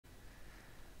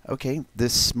Okay,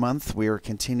 this month we are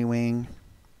continuing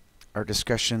our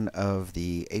discussion of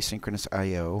the asynchronous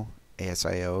I/O,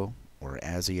 ASIO, or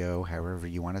ASIO, however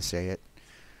you want to say it,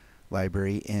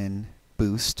 library in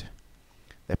Boost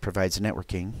that provides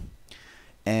networking.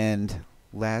 And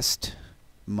last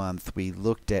month we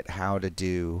looked at how to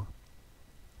do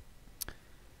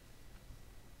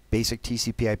basic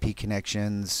TCP/IP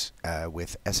connections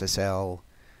with SSL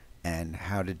and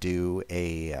how to do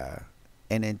a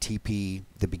NNTP,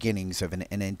 the beginnings of an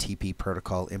NNTP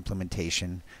protocol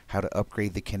implementation, how to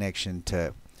upgrade the connection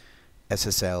to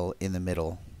SSL in the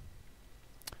middle.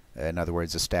 In other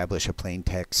words, establish a plain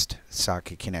text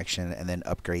socket connection and then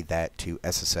upgrade that to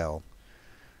SSL.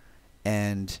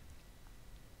 And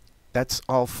that's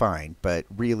all fine, but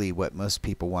really what most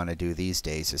people want to do these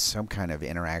days is some kind of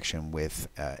interaction with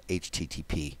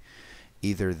HTTP.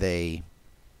 Either they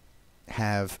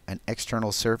have an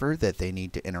external server that they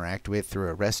need to interact with through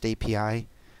a REST API,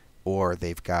 or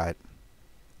they've got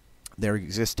their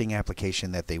existing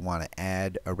application that they want to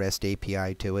add a REST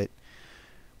API to it.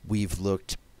 We've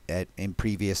looked at, in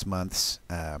previous months,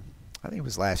 I think it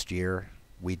was last year,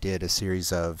 we did a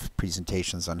series of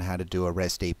presentations on how to do a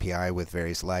REST API with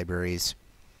various libraries.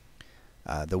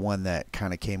 The one that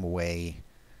kind of came away,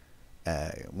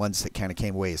 ones that kind of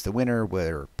came away as the winner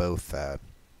were both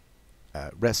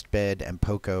RESTbed and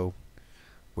POCO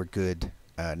were good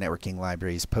networking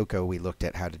libraries. POCO, we looked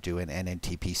at how to do an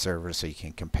NNTP server, so you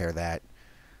can compare that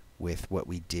with what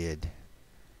we did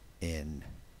in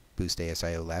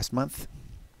Boost.Asio last month.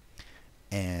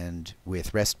 And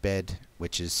with RESTbed,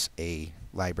 which is a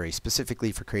library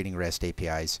specifically for creating REST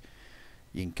APIs,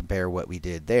 you can compare what we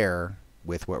did there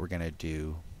with what we're going to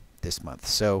do this month.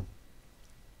 So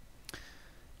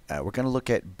we're going to look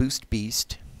at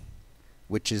Boost.Beast,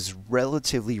 which is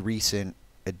relatively recent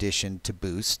addition to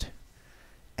Boost,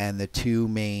 and the two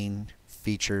main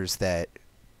features that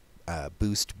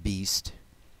Boost.Beast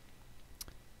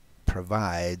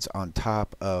provides on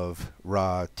top of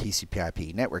raw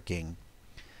TCP/IP networking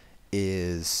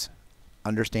is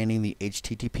understanding the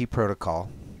HTTP protocol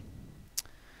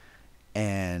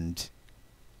and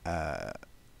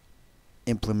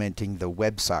implementing the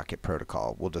WebSocket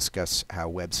protocol. We'll discuss how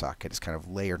WebSocket is kind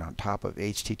of layered on top of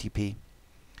HTTP.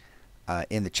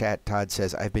 In the chat, Todd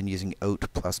says, I've been using OAT++.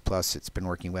 It's been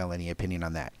working well. Any opinion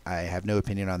on that? I have no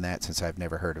opinion on that since I've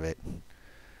never heard of it.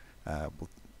 We'll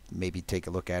maybe take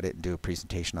a look at it and do a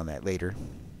presentation on that later.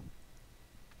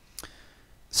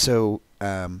 So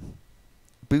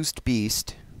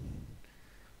Boost.Beast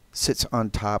sits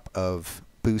on top of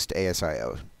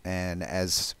Boost.Asio. And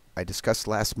as I discussed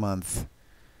last month,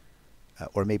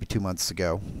 or maybe 2 months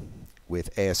ago,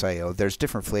 with ASIO, there's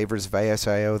different flavors of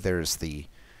ASIO. There's the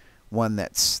one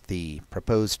that's the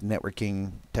proposed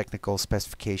networking technical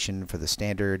specification for the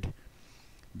standard.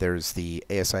 There's the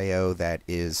ASIO that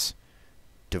is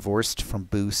divorced from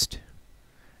Boost.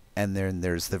 And then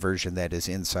there's the version that is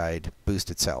inside Boost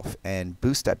itself. And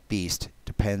Boost.Beast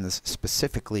depends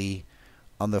specifically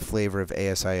on the flavor of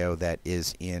ASIO that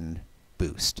is in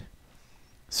Boost.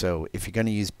 So if you're going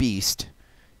to use Beast,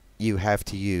 you have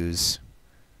to use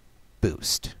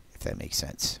Boost, if that makes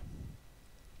sense.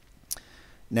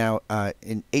 Now,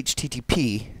 in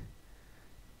HTTP,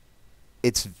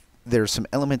 there's some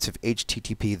elements of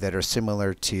HTTP that are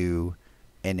similar to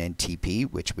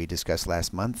NNTP, which we discussed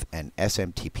last month, and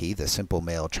SMTP, the Simple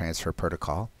Mail Transfer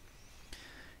Protocol.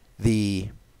 The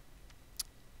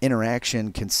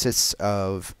interaction consists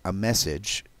of a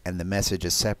message, and the message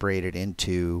is separated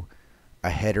into a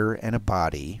header and a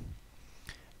body.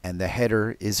 And the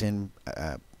header is in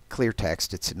clear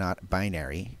text. It's not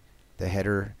binary. The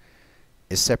header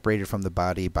is separated from the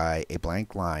body by a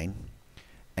blank line,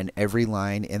 and every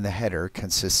line in the header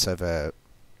consists of a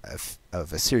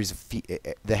series of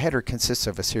the header consists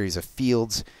of a series of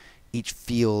fields. Each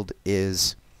field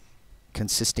is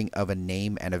consisting of a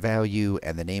name and a value,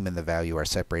 and the name and the value are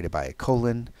separated by a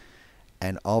colon,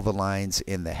 and all the lines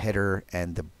in the header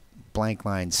and the blank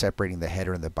line separating the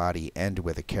header and the body end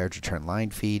with a carriage return line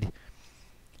feed.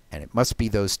 And it must be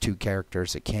those two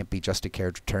characters. It can't be just a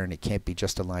carriage return. It can't be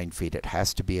just a line feed. It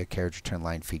has to be a carriage return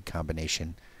line feed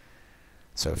combination.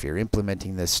 So if you're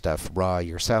implementing this stuff raw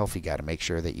yourself, you got to make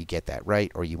sure that you get that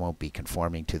right, or you won't be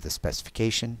conforming to the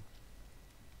specification.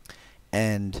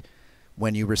 And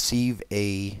when you receive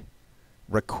a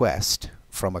request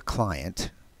from a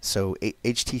client, so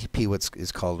HTTP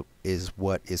is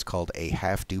what is called a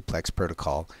half duplex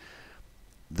protocol.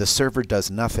 The server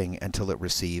does nothing until it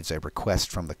receives a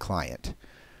request from the client.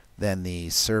 Then the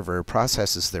server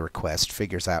processes the request,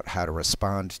 figures out how to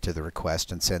respond to the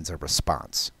request, and sends a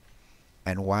response.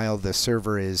 And while the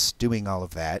server is doing all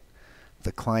of that,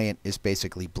 the client is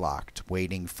basically blocked,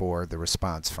 waiting for the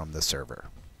response from the server.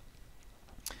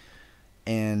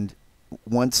 And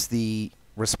once the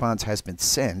response has been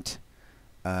sent,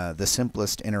 the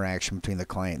simplest interaction between the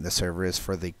client and the server is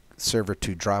for the server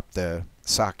to drop the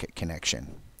socket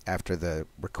connection after the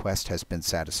request has been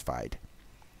satisfied.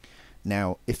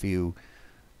 Now, if you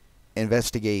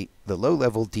investigate the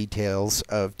low-level details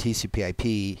of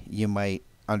TCP/IP, you might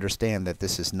understand that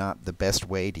this is not the best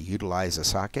way to utilize a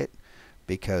socket,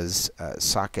 because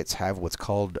sockets have what's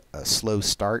called a slow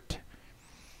start.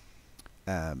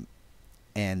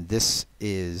 And this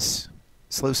is,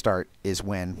 slow start is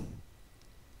when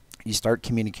you start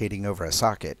communicating over a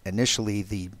socket. Initially,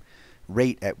 the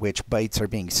rate at which bytes are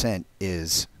being sent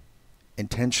is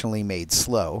intentionally made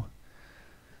slow,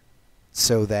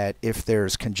 so that if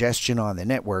there's congestion on the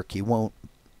network, you won't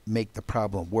make the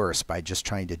problem worse by just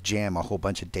trying to jam a whole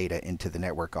bunch of data into the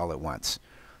network all at once.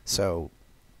 So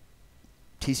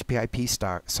TCP/IP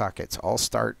sockets all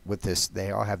start with this.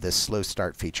 They all have this slow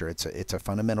start feature. It's a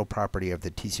fundamental property of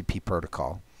the TCP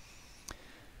protocol.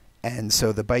 And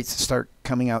so the bytes start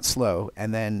coming out slow,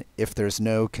 and then if there's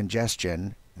no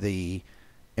congestion, the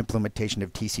implementation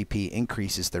of TCP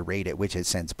increases the rate at which it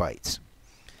sends bytes.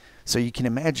 So you can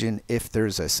imagine if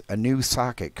there's a new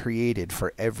socket created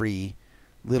for every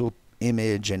little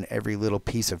image and every little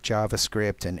piece of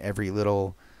JavaScript and every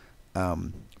little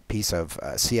piece of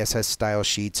CSS style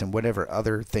sheets and whatever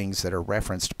other things that are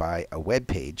referenced by a web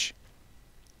page,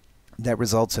 that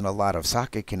results in a lot of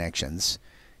socket connections,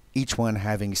 each one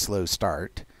having slow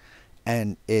start,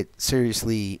 and it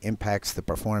seriously impacts the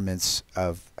performance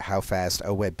of how fast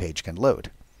a web page can load.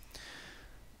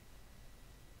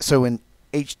 So in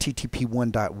HTTP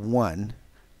 1.1,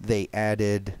 they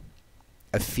added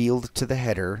a field to the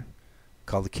header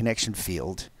called the connection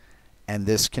field, and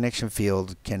this connection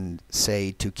field can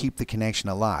say to keep the connection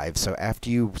alive. So after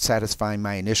you satisfy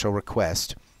my initial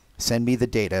request, send me the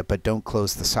data, but don't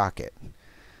close the socket.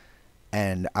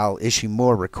 And I'll issue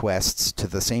more requests to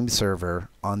the same server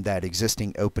on that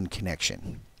existing open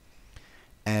connection.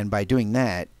 And by doing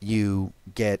that, you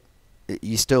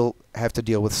still have to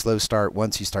deal with slow start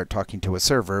once you start talking to a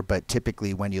server, but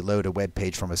typically when you load a web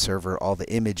page from a server, all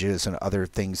the images and other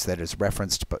things that is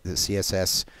referenced by the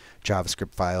CSS,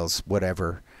 JavaScript files,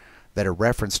 whatever, that are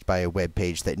referenced by a web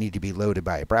page that need to be loaded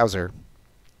by a browser,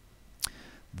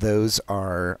 those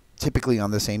are typically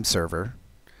on the same server.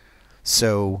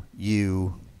 So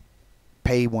you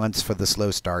pay once for the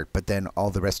slow start, but then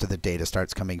all the rest of the data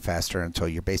starts coming faster until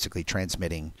you're basically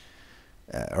transmitting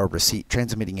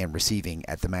transmitting and receiving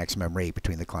at the maximum rate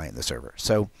between the client and the server.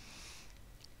 So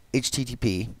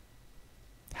HTTP,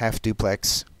 half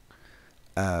duplex,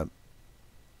 it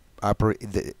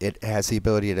has the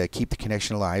ability to keep the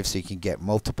connection alive, so you can get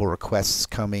multiple requests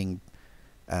coming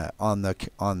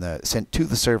sent to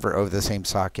the server over the same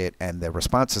socket, and the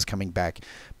response is coming back.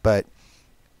 But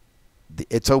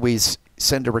it's always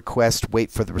send a request, wait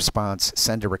for the response,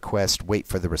 send a request, wait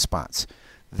for the response.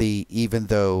 Even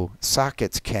though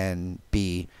sockets can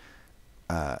be,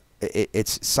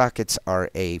 sockets are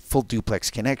a full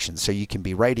duplex connection, so you can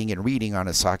be writing and reading on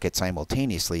a socket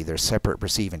simultaneously. There's separate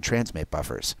receive and transmit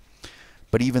buffers.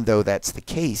 But even though that's the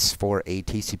case for a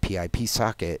TCP/IP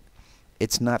socket,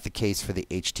 it's not the case for the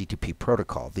HTTP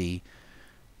protocol. The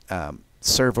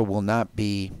server will not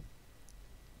be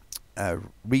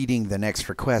reading the next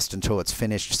request until it's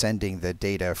finished sending the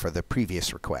data for the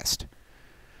previous request.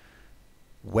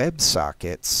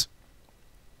 WebSockets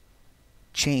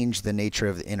change the nature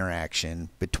of the interaction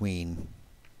between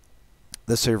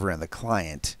the server and the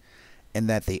client, in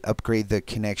that they upgrade the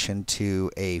connection to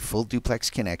a full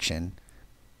duplex connection,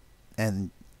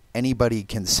 and anybody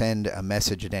can send a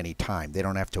message at any time. They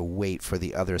don't have to wait for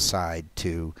the other side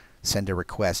to send a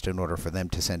request in order for them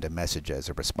to send a message as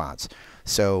a response.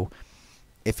 So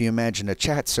if you imagine a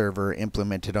chat server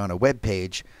implemented on a web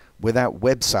page, without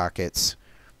WebSockets,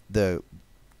 the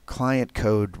client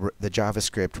code, the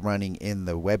JavaScript running in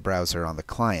the web browser on the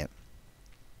client,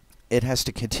 it has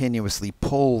to continuously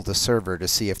poll the server to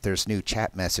see if there's new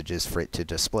chat messages for it to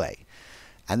display.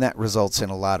 And that results in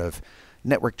a lot of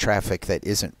network traffic that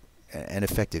isn't an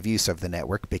effective use of the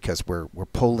network, because we're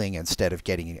polling instead of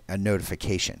getting a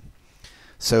notification.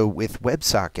 So with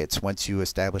WebSockets, once you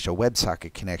establish a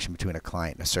WebSocket connection between a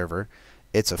client and a server,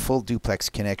 it's a full duplex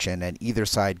connection, and either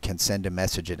side can send a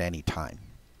message at any time.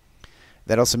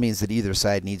 That also means that either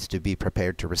side needs to be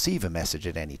prepared to receive a message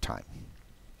at any time.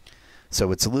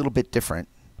 So it's a little bit different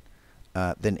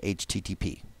than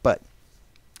HTTP. But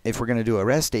if we're going to do a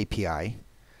REST API,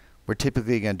 we're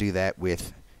typically going to do that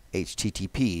with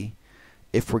HTTP.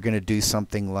 If we're going to do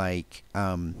something like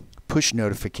push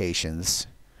notifications,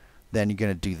 then you're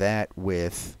going to do that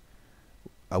with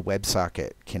a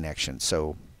WebSocket connection.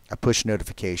 So a push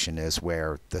notification is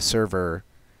where the server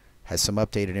has some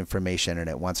updated information and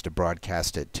it wants to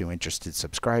broadcast it to interested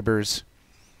subscribers,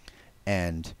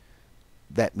 and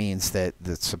that means that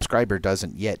the subscriber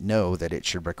doesn't yet know that it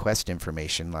should request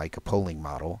information like a polling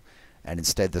model, and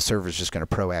instead the server is just going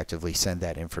to proactively send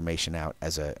that information out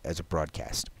as a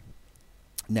broadcast.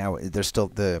 Now, there's still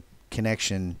the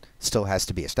connection still has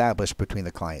to be established between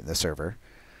the client and the server.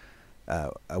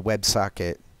 A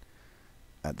WebSocket,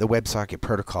 the WebSocket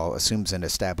protocol assumes an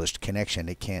established connection.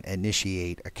 It can't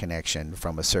initiate a connection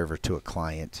from a server to a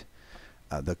client.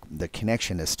 The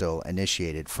connection is still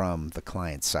initiated from the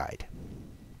client side.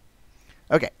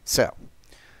 Okay, so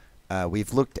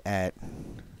we've looked at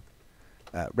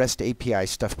REST API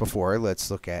stuff before.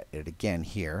 Let's look at it again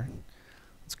here.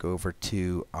 Let's go over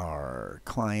to our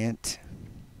client.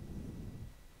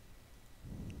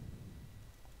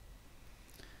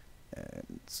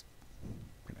 And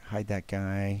I'm going to hide that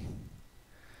guy.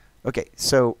 Okay,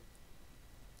 so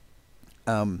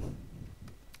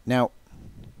now,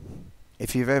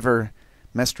 if you've ever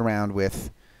messed around with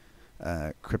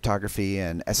cryptography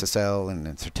and SSL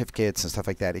and certificates and stuff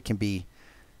like that, it can be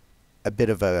a bit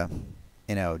of a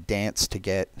dance to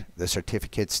get the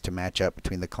certificates to match up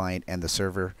between the client and the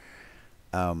server.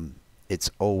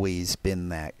 It's always been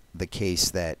the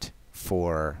case that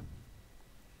for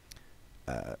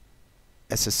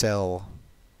SSL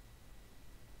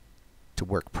to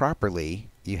work properly,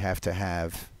 you have to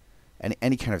have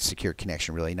any kind of secure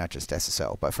connection, really, not just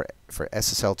SSL. But for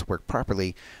SSL to work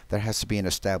properly, there has to be an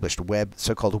established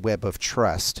so-called web of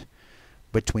trust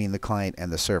between the client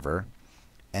and the server.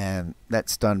 And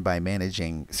that's done by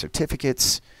managing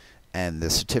certificates, and the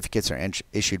certificates are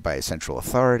issued by a central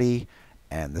authority,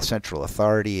 and the central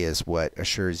authority is what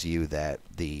assures you that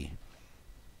the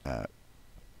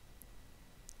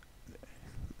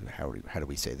how do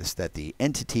we say this? That the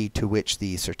entity to which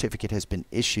the certificate has been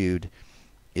issued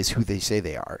is who they say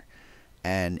they are.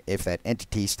 And if that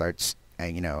entity starts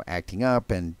acting up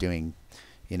and doing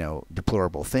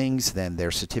deplorable things, then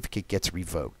their certificate gets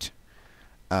revoked.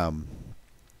 And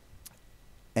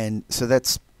so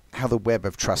that's how the web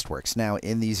of trust works. Now,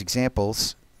 in these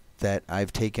examples that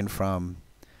I've taken from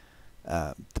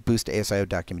the Boost.Asio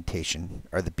documentation,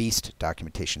 or the Beast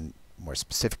documentation more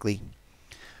specifically,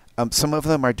 some of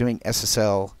them are doing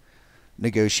SSL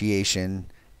negotiation,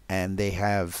 and they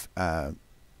have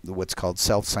what's called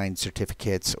self-signed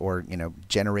certificates, or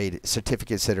generated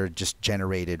certificates that are just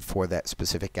generated for that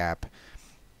specific app.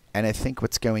 And I think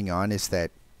what's going on is that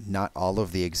not all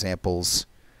of the examples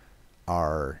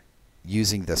are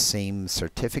using the same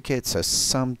certificate. So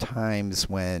sometimes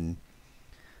when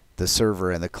the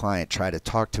server and the client try to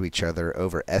talk to each other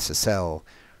over SSL,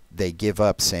 they give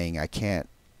up, saying, I can't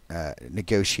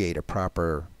negotiate a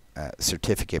proper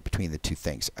certificate between the two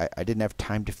things. I didn't have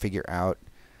time to figure out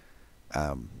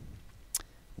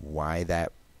why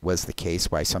that was the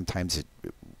case, why sometimes it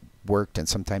worked and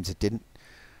sometimes it didn't.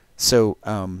 So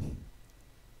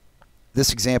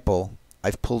this example,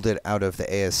 I've pulled it out of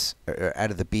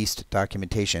the Beast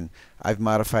documentation. I've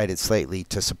modified it slightly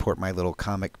to support my little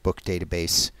comic book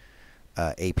database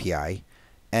API.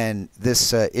 And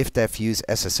this if-def use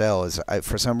SSL is,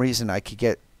 for some reason, I could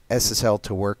get SSL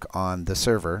to work on the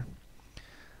server,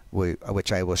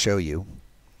 which I will show you.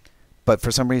 But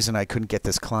for some reason, I couldn't get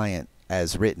this client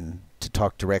as written to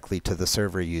talk directly to the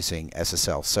server using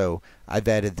SSL. So I've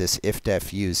added this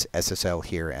if-def use SSL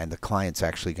here, and the client's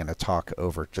actually going to talk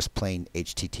over just plain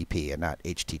HTTP and not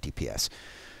HTTPS.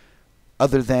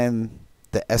 Other than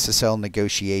the SSL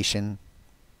negotiation,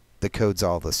 the code's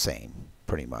all the same,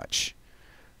 pretty much.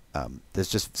 There's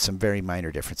just some very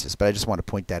minor differences, but I just want to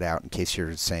point that out in case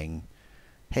you're saying,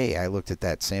 hey, I looked at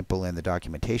that sample in the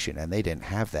documentation and they didn't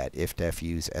have that if-def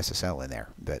use SSL in there.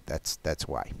 But that's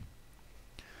why.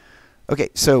 Okay,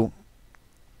 so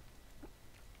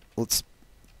let's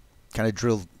kind of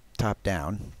drill top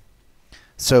down.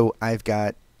 So I've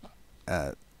got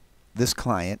this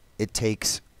client. It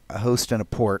takes a host and a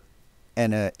port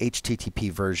and a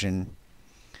HTTP version.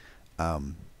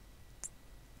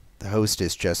 The host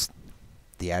is just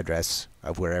the address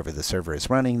of wherever the server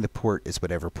is running. The port is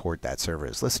whatever port that server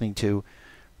is listening to.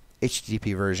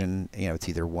 HTTP version, it's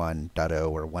either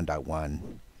 1.0 or 1.1.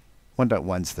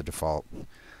 1.1 is the default.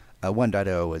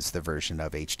 1.0 is the version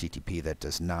of HTTP that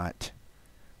does not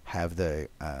have the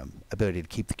ability to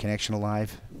keep the connection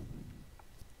alive.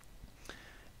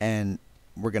 And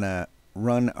we're going to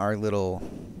run our little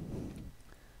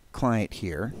client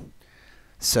here.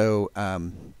 So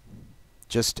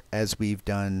just as we've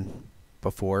done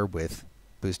before with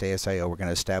Boost.Asio, we're going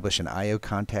to establish an I/O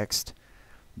context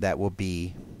that will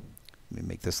be, let me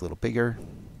make this a little bigger.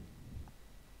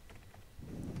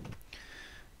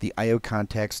 The I/O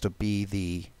context will be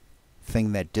the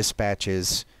thing that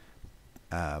dispatches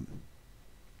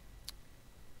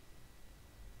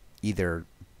either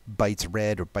bytes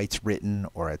read or bytes written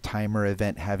or a timer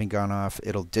event having gone off.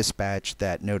 It'll dispatch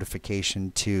that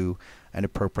notification to an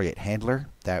appropriate handler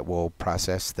that will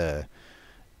process the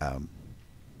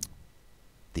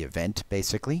event,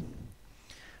 basically.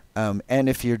 And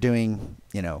if you're doing,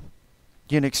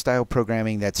 Unix style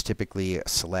programming, that's typically a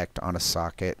select on a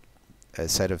socket, a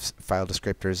set of file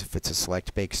descriptors. If it's a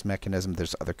select-based mechanism,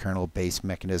 there's other kernel-based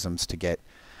mechanisms to get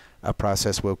a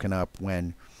process woken up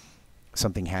when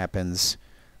something happens.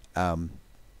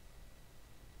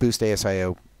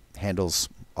 Boost.Asio handles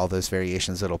all those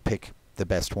variations. It'll pick the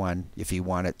best one. If you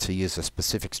want it to use a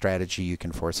specific strategy, you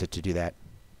can force it to do that.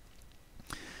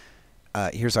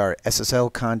 Here's our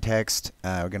SSL context.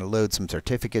 We're going to load some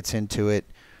certificates into it,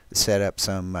 set up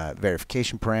some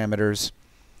verification parameters.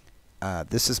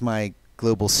 This is my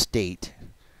global state.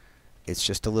 It's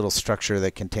just a little structure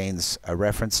that contains a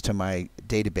reference to my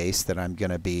database that I'm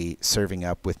going to be serving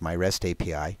up with my REST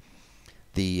API.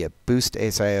 The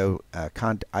Boost.Asio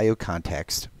IO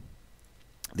context,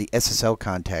 the SSL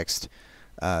context,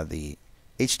 the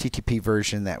HTTP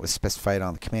version that was specified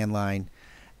on the command line,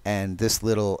 and this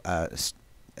little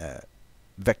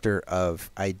vector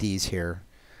of IDs here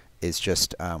is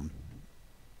just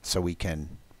so we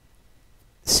can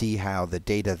see how the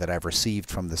data that I've received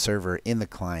from the server in the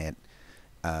client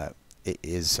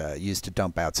is used to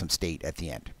dump out some state at the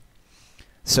end.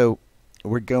 So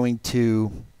we're going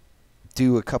to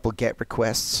do a couple GET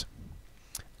requests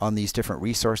on these different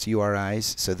resource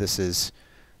URIs. So this is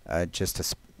just a,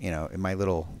 in my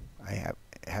little, I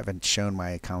haven't shown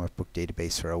my comic book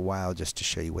database for a while, just to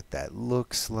show you what that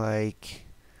looks like.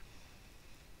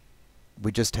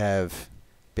 We just have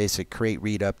basic create,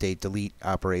 read, update, delete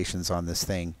operations on this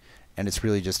thing, and it's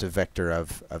really just a vector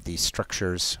of these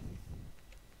structures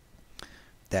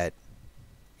that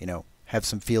have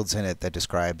some fields in it that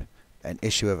describe an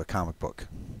issue of a comic book.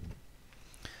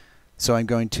 So I'm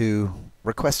going to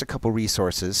request a couple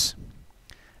resources,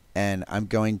 and I'm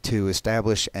going to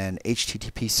establish an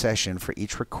HTTP session for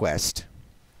each request,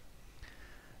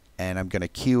 and I'm going to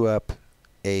queue up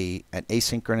an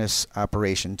asynchronous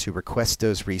operation to request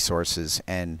those resources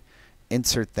and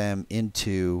insert them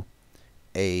into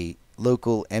a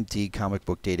local empty comic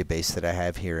book database that I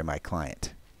have here in my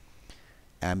client.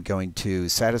 I'm going to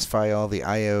satisfy all the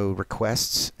I/O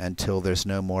requests until there's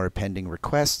no more pending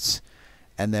requests,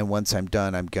 and then once I'm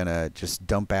done, I'm going to just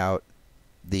dump out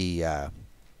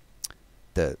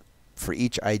for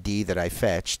each ID that I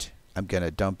fetched, I'm going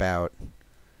to dump out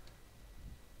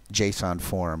JSON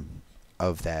form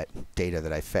of that data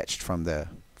that I fetched from the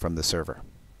server.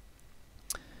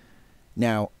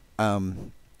 Now,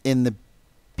 in the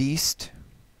Beast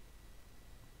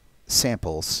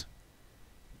samples,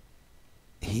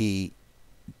 he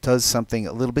does something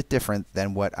a little bit different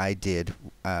than what I did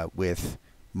with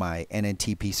my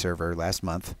NNTP server last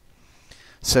month.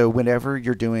 So whenever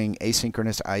you're doing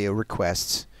asynchronous I/O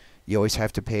requests, you always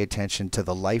have to pay attention to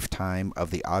the lifetime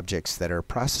of the objects that are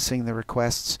processing the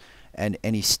requests and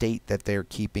any state that they're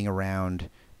keeping around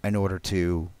in order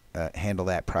to handle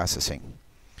that processing.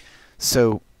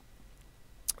 So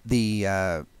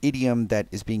the idiom that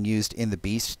is being used in the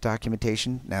Beast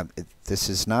documentation, now this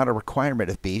is not a requirement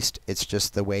of Beast, it's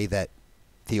just the way that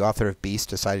the author of Beast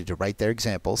decided to write their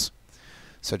examples.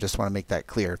 So just want to make that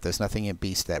clear. There's nothing in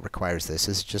Beast that requires this.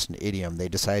 This is just an idiom they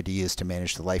decided to use to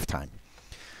manage the lifetime.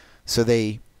 So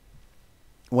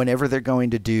whenever they're going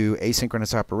to do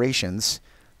asynchronous operations,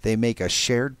 they make a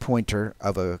shared pointer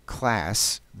of a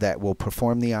class that will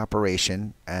perform the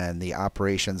operation, and the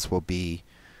operations will be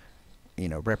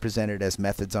represented as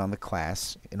methods on the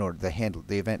class. In order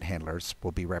the event handlers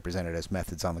will be represented as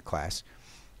methods on the class.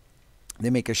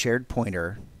 They make a shared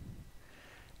pointer,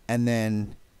 and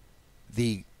then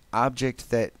the object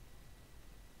that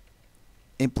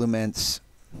implements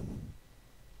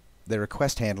the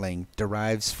request handling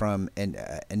derives from an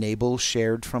enable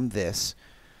shared from this.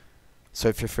 So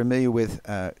if you're familiar with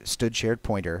std shared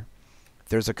pointer,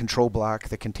 there's a control block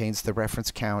that contains the reference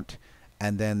count,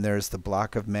 and then there's the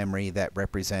block of memory that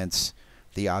represents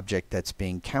the object that's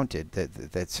being counted,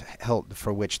 that's held,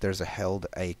 for which there's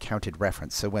a counted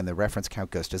reference. So when the reference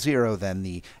count goes to 0, then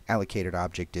the allocated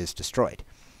object is destroyed.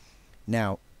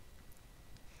 Now,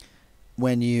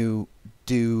 when you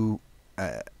do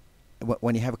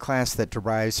when you have a class that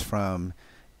derives from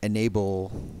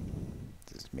enable,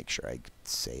 Just make sure I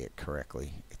say it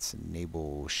correctly. It's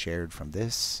enable shared from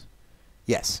this.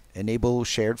 Yes, enable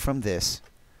shared from this.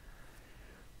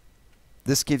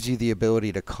 This gives you the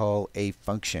ability to call a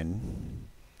function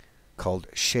called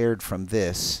shared from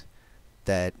this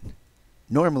that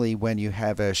normally when you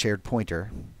have a shared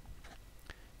pointer,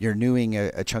 you're newing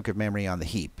a chunk of memory on the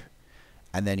heap,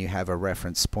 and then you have a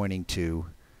reference pointing to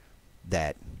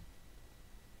that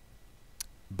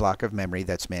block of memory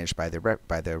that's managed by the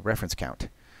reference count.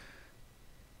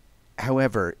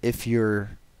 However, if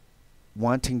you're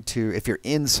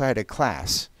inside a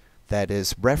class that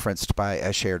is referenced by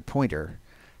a shared pointer,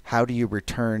 how do you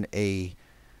return a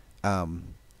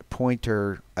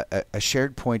pointer, a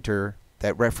shared pointer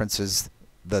that references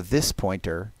this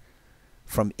pointer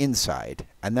from inside?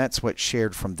 And that's what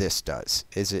shared from this does.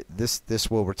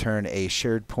 This will return a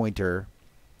shared pointer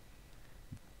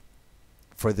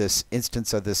for this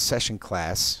instance of this session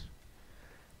class,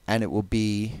 and it will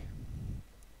be,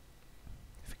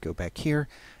 if we go back here,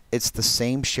 it's the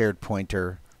same shared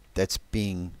pointer that's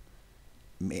being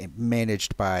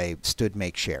managed by std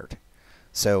make shared.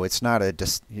 So it's not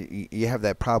you have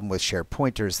that problem with shared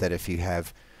pointers that if you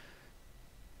have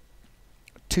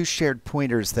two shared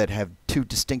pointers that have two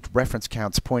distinct reference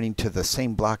counts pointing to the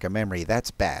same block of memory, that's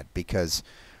bad, because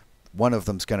one of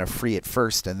them's going to free it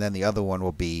first, and then the other one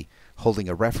will be holding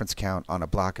a reference count on a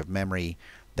block of memory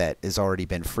that has already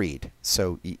been freed.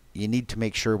 So you need to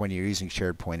make sure when you're using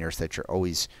shared pointers that you're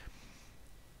always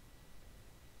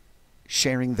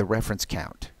sharing the reference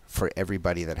count for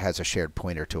everybody that has a shared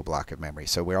pointer to a block of memory.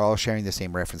 So we're all sharing the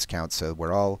same reference count, so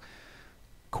we're all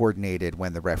coordinated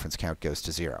when the reference count goes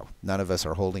to 0. None of us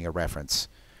are holding a reference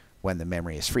when the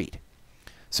memory is freed.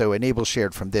 So enable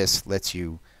shared from this lets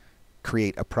you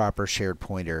create a proper shared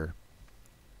pointer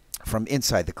from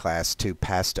inside the class to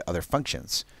pass to other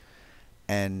functions.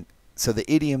 And so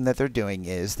the idiom that they're doing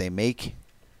is they make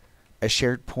a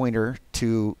shared pointer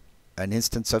to an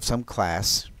instance of some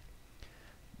class.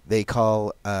 They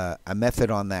call a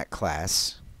method on that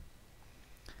class.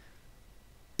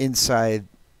 Inside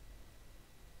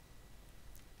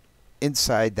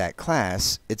that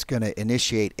class, it's going to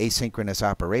initiate asynchronous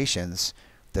operations.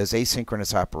 Those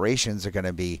asynchronous operations are going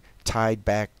to be tied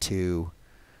back to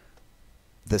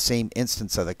the same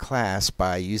instance of the class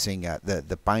by using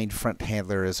the bind front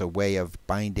handler as a way of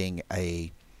binding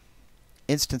a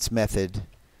instance method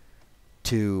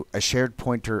to a shared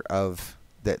pointer of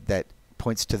that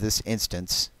points to this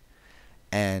instance,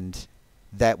 and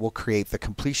that will create the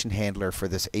completion handler for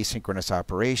this asynchronous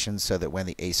operation, so that when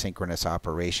the asynchronous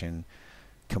operation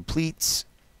completes,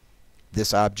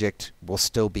 this object will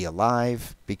still be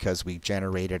alive because we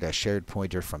generated a shared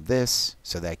pointer from this,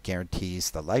 so that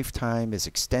guarantees the lifetime is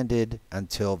extended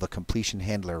until the completion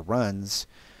handler runs.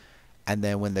 And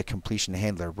then when the completion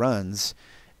handler runs,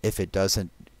 if it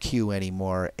doesn't queue any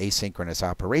more asynchronous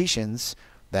operations,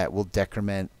 that will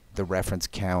decrement the reference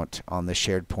count on the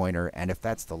shared pointer. And if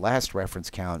that's the last reference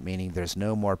count, meaning there's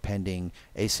no more pending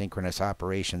asynchronous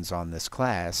operations on this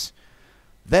class,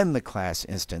 then the class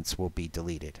instance will be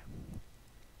deleted.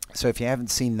 So if you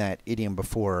haven't seen that idiom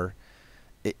before,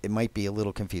 it might be a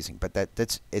little confusing, but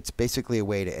it's basically a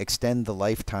way to extend the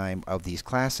lifetime of these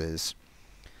classes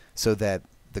so that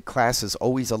the class is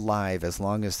always alive as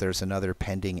long as there's another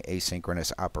pending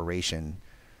asynchronous operation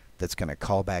that's going to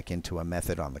call back into a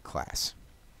method on the class.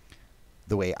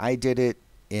 The way I did it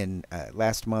in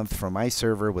last month for my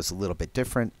server was a little bit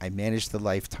different. I managed the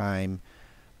lifetime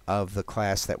of the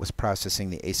class that was processing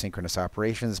the asynchronous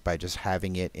operations by just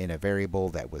having it in a variable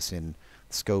that was in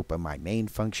the scope of my main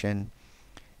function.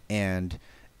 And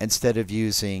instead of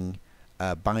using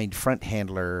bind front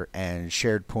handler and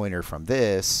shared pointer from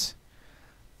this,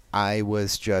 I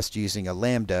was just using a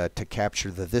lambda to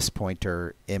capture the this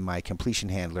pointer in my completion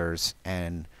handlers,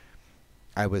 and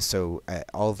I was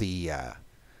all the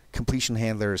completion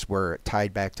handlers were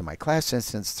tied back to my class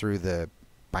instance through the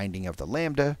binding of the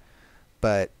lambda,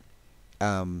 but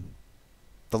the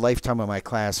lifetime of my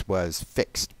class was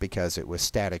fixed because it was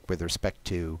static with respect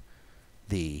to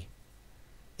the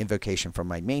invocation from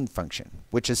my main function,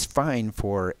 which is fine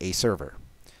for a server.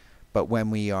 But when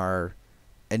we are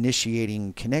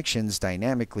initiating connections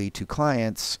dynamically to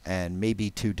clients and maybe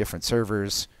to different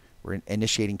servers, we're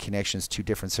initiating connections to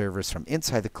different servers from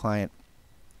inside the client,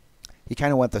 you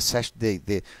kind of want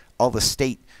all the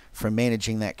state from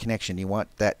managing that connection. You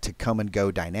want that to come and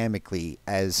go dynamically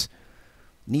as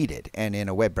needed. And in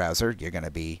a web browser, you're going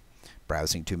to be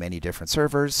browsing to many different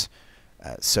servers,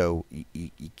 so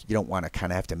you don't want to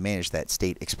kind of have to manage that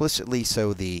state explicitly.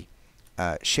 So the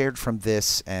shared from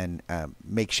this and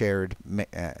make shared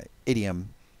idiom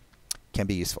can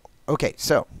be useful. Okay,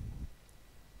 so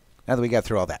Now that we got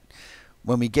through all that,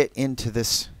 when we get into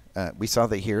this, we saw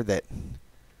that here that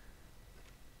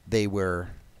they were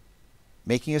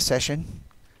making a session,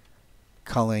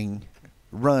 calling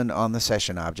run on the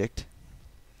session object,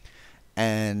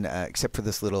 and except for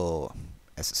this little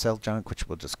SSL junk, which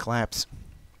will just collapse,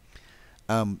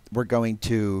 we're going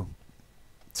to,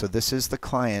 so this is the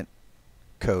client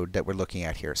code that we're looking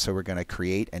at here. So we're going to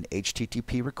create an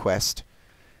HTTP request.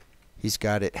 He's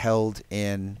got it held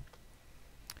in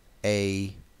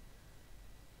a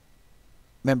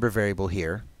member variable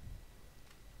here.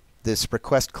 This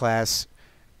request class,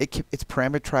 it's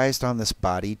parameterized on this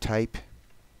body type.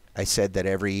 I said that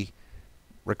every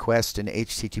request in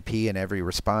HTTP and every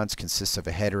response consists of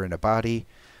a header and a body.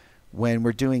 When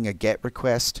we're doing a GET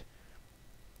request,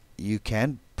 you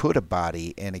can put a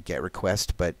body in a GET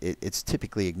request, but it's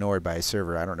typically ignored by a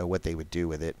server. I don't know what they would do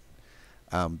with it,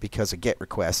 because a GET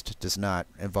request does not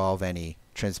involve any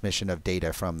transmission of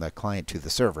data from the client to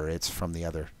the server. It's from the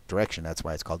other direction. That's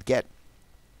why it's called GET.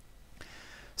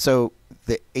 So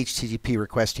the HTTP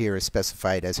request here is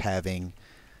specified as having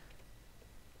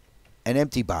an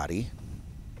empty body,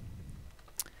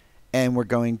 and we're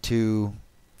going to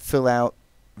fill out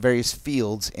various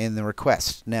fields in the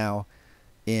request. Now,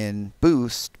 in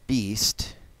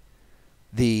Boost.Beast,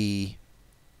 you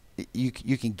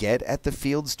can get at the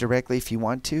fields directly if you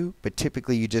want to, but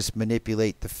typically you just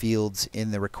manipulate the fields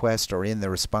in the request or in the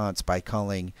response by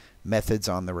calling methods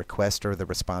on the request or the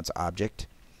response object.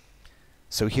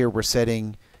 So here we're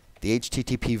setting the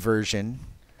HTTP version.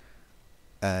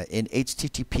 In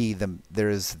HTTP, there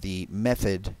is the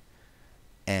method,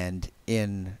 and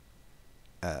in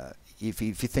if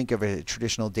you think of a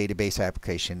traditional database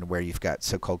application where you've got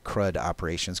so-called CRUD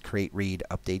operations, create, read,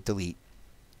 update, delete,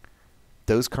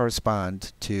 those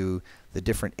correspond to the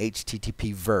different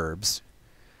HTTP verbs,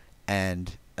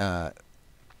 and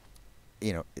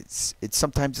it's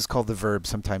sometimes it's called the verb,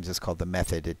 sometimes it's called the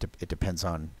method. It depends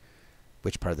on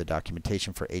which part of the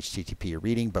documentation for HTTP you're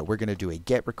reading, but we're going to do a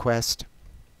GET request.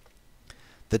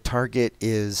 The target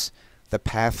is the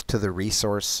path to the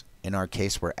resource. In our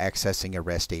case, we're accessing a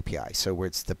REST API, so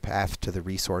it's the path to the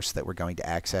resource that we're going to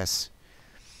access.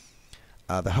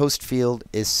 The host field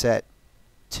is set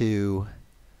to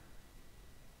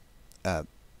not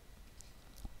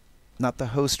the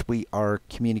host we are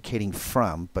communicating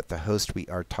from, but the host we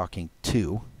are talking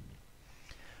to.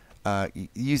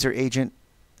 User agent,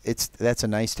 that's a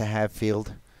nice to have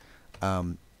field,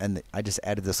 and I just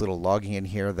added this little logging in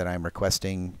here that I'm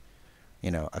requesting,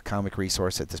 a comic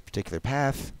resource at this particular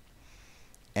path.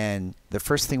 And the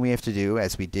first thing we have to do,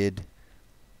 as we did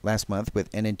last month with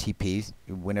NNTP,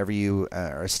 whenever you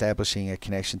are establishing a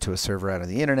connection to a server out on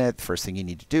the internet, the first thing you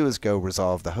need to do is go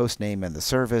resolve the host name and the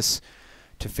service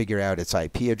to figure out its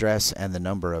IP address and the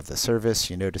number of the service.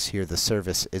 You notice here the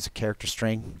service is a character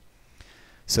string.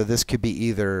 So this could be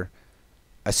either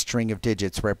a string of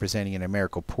digits representing a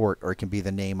numerical port, or it can be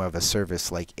the name of a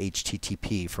service like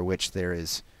HTTP, for which there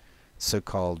is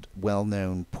so-called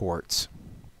well-known ports.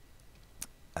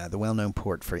 The well-known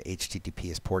port for HTTP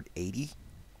is port 80.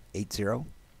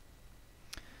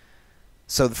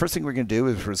 So the first thing we're going to do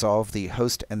is resolve the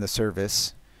host and the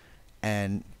service,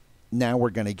 and now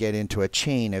we're going to get into a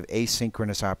chain of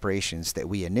asynchronous operations that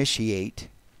we initiate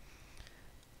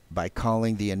by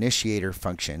calling the initiator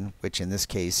function, which in this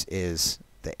case is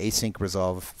the async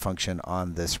resolve function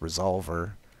on this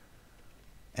resolver.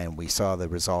 And we saw the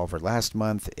resolver last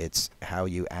month. It's how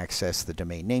you access the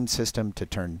domain name system to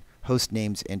turn host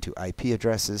names into IP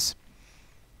addresses,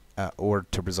 or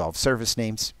to resolve service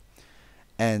names.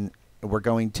 And we're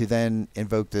going to then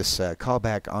invoke this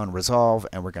callback on resolve,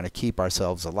 and we're going to keep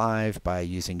ourselves alive by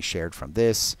using shared from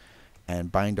this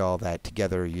and bind all that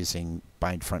together using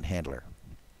bind front handler.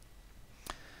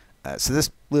 So this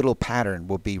little pattern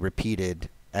will be repeated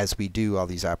as we do all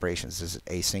these operations. This is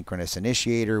asynchronous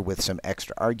initiator with some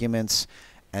extra arguments,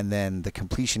 and then the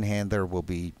completion handler will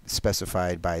be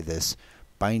specified by this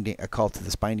binding, a call to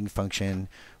this binding function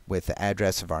with the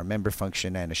address of our member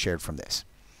function and a shared from this.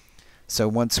 So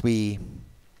once we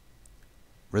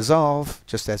resolve,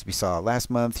 just as we saw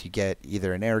last month, you get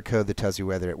either an error code that tells you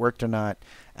whether it worked or not,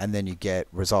 and then you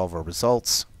get resolver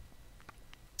results.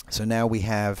 So now we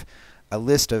have a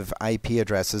list of IP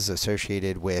addresses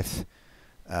associated with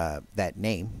that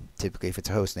name, typically if it's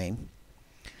a host name.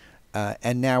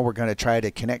 And now we're going to try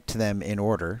to connect to them in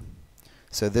order.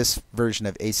 So this version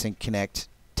of async connect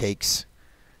takes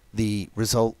the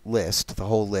result list, the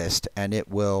whole list, and it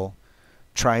will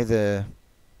try the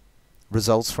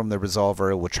results from the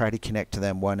resolver. It will try to connect to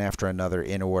them one after another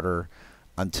in order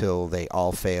until they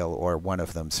all fail or one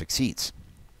of them succeeds.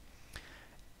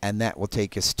 And that will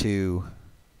take us to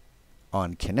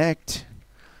on connect.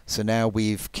 So now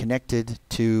we've connected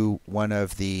to one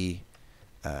of the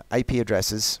IP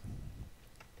addresses.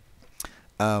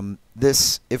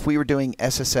 If we were doing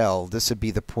SSL, this would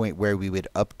be the point where we would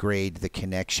upgrade the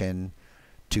connection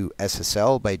to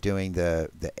SSL by doing the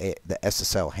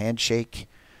SSL handshake.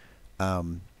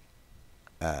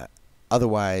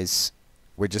 Otherwise,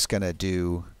 we're just going to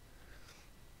do.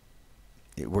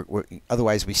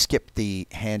 Otherwise, we skip the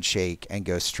handshake and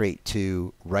go straight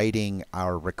to writing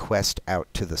our request out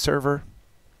to the server.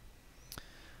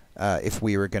 If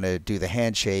we were going to do the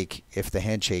handshake, if the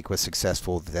handshake was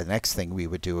successful, the next thing we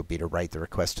would do would be to write the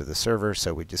request to the server.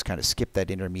 So we just kind of skip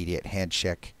that intermediate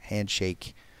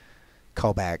handshake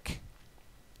callback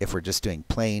if we're just doing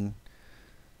plain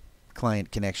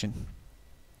client connection.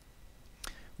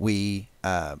 We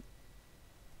the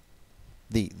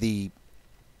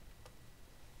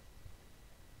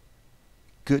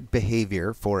good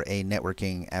behavior for a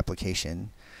networking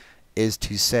application is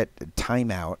to set a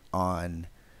timeout on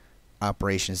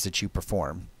operations that you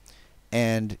perform.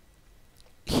 And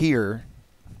here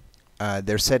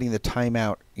they're setting the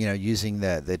timeout, using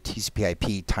the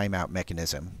TCP/IP timeout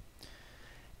mechanism.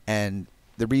 And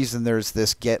the reason there's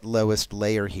this get lowest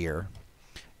layer here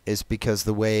is because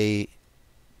the way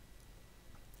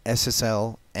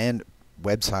SSL and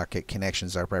WebSocket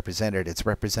connections are represented, it's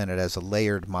represented as a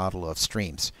layered model of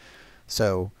streams.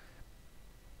 So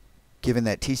given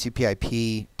that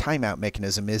TCP/IP timeout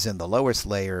mechanism is in the lowest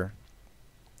layer,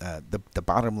 the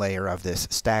bottom layer of this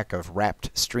stack of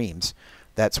wrapped streams,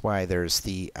 that's why there's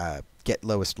the get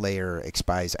lowest layer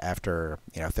expires after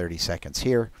 30 seconds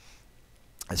here.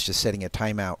 It's just setting a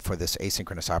timeout for this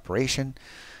asynchronous operation.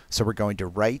 So we're going to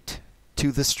write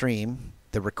to the stream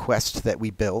the request that we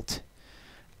built,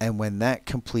 and when that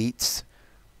completes,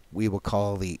 we will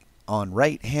call the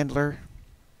onWrite handler,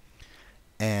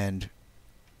 and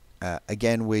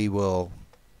again we will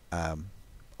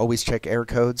always check error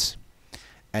codes.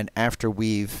 And after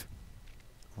we've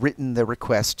written the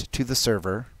request to the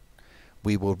server,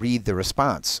 we will read the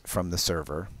response from the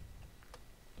server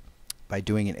by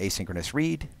doing an asynchronous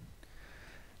read.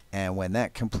 And when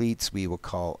that completes, we will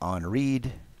call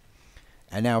onRead.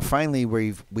 And now finally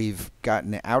we've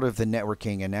gotten out of the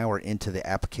networking, and now we're into the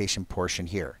application portion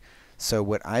here. So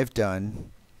what I've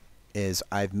done is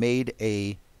I've made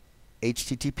a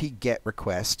HTTP GET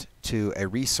request to a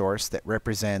resource that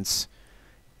represents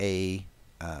a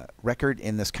record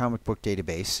in this comic book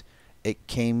database. It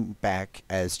came back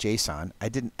as JSON. I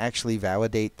didn't actually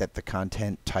validate that the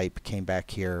content type came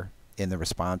back here in the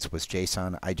response was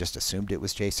JSON. I just assumed it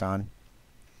was JSON.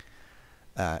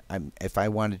 If I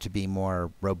wanted to be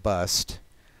more robust,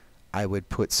 I would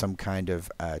put some kind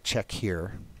of check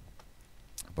here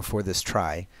before this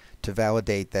try to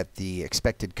validate that the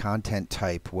expected content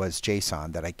type was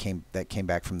JSON that came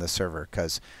back from the server,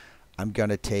 because I'm going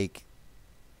to take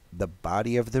the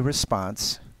body of the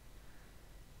response.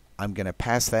 I'm going to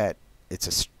pass that.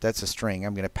 That's a string.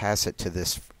 I'm going to pass it to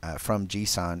this from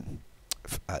JSON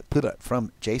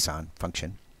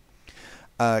function.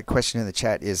 Question in the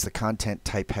chat is the content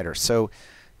type header. So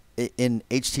in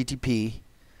HTTP,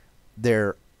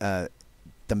 the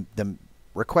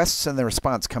requests and the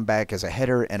response come back as a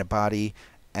header and a body,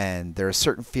 and there are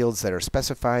certain fields that are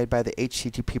specified by the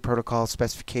HTTP protocol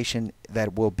specification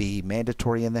that will be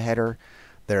mandatory in the header.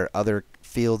 There are other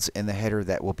fields in the header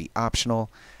that will be optional,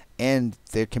 and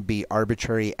there can be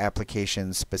arbitrary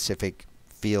application-specific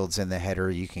fields in the header.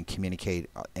 You can communicate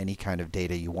any kind of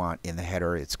data you want in the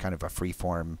header. It's kind of a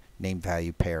free-form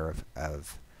name-value pair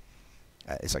of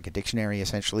it's like a dictionary,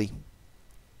 essentially.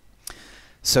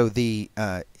 So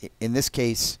in this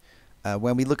case,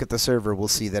 when we look at the server, we'll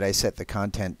see that I set the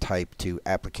content type to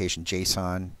application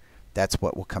JSON. That's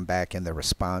what will come back in the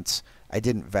response. I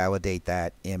didn't validate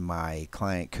that in my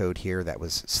client code here. That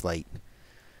was slight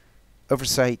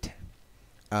oversight.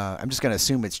 I'm just going to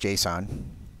assume it's JSON.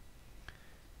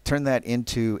 Turn that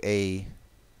into a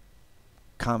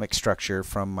comic structure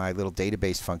from my little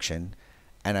database function,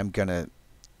 and I'm going to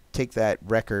take that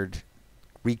record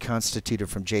reconstituted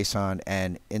from JSON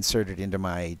and insert it into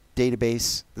my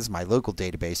database. This is my local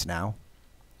database now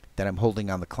that I'm holding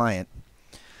on the client,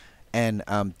 and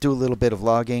do a little bit of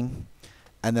logging,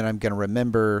 and then I'm going to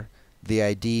remember the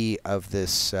ID of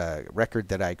this record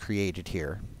that I created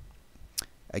here.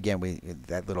 Again,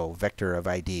 that little vector of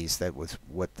IDs, that was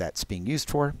what that's being used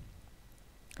for.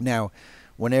 Now,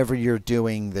 whenever you're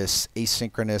doing this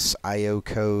asynchronous I/O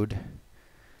code,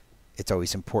 it's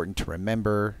always important to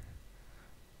remember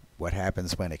what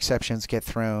happens when exceptions get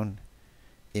thrown.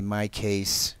 In my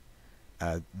case,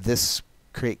 this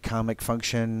create comic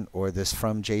function or this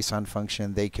from JSON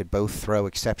function, they could both throw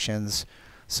exceptions.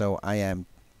 So I've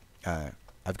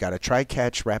got a try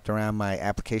catch wrapped around my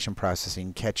application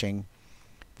processing, catching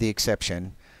the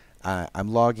exception.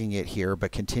 I'm logging it here,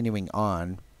 but continuing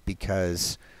on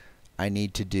because I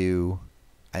need to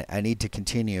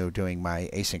continue doing my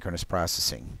asynchronous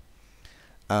processing.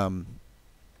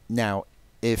 Now,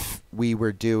 if we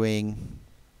were doing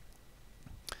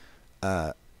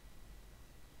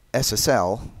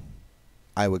SSL,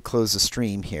 I would close the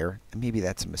stream here. And maybe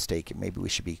that's a mistake. Maybe we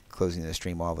should be closing the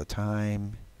stream all the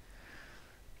time.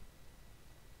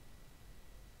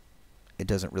 It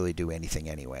doesn't really do anything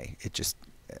anyway. It just...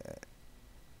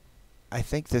 I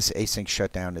think this async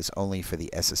shutdown is only for the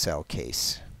SSL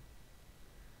case.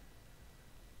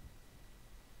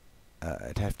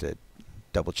 I'd have to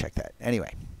double check that.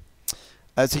 Anyway,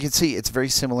 as you can see, it's very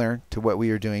similar to what we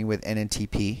were doing with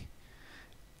NNTP.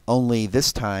 Only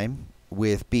this time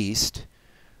with Beast,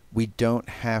 we don't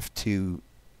have to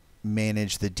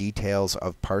manage the details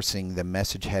of parsing the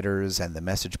message headers and the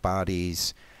message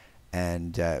bodies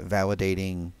and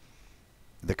validating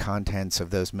the contents of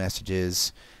those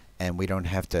messages, and we don't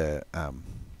have to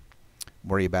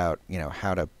worry about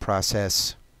how to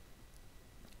process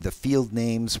the field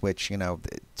names, which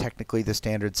technically the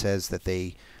standard says that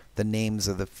the names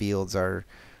of the fields are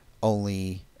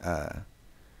only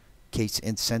case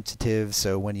insensitive.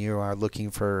 So when you are looking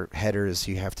for headers,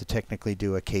 you have to technically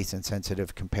do a case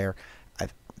insensitive compare.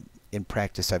 In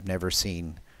practice, I've never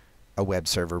seen a web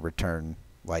server return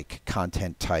like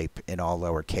content type in all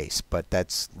lowercase, but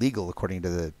that's legal according to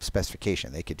the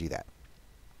specification. They could do that.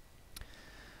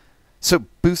 So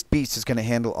Boost.Beast is going to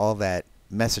handle all that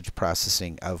message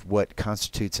processing of what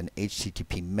constitutes an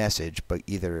HTTP message, but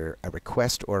either a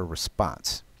request or a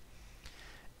response.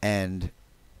 And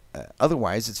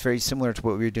otherwise, it's very similar to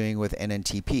what we were doing with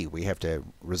NNTP. We have to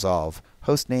resolve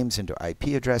host names into IP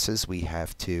addresses. We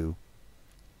have to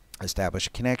establish a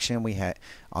connection. We have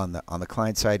on the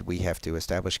client side, we have to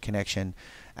establish a connection,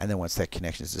 and then once that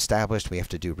connection is established, we have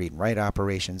to do read and write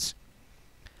operations.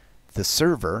 The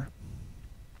server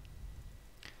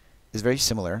is very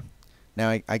similar.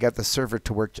 Now I got the server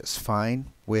to work just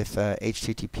fine with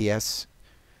HTTPS,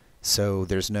 so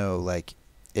there's no like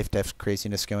if-def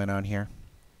craziness going on here.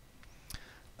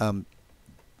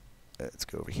 Let's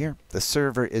go over here. The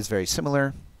server is very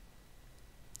similar.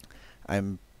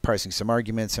 I'm parsing some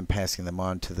arguments and passing them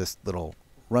on to this little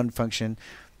run function.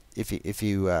 If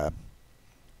you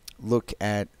look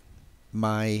at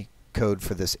my code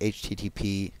for this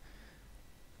HTTP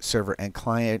server and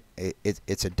client,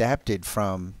 it's adapted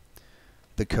from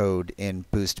the code in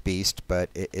Boost.Beast,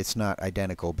 but it's not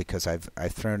identical because I've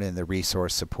thrown in the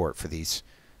resource support for these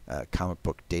comic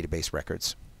book database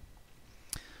records.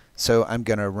 So I'm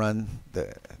going to run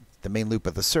the main loop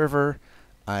of the server.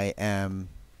 I am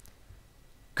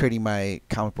creating my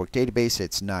comic book database.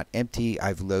 It's not empty.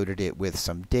 I've loaded it with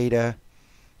some data.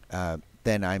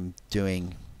 Then I'm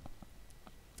doing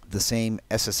the same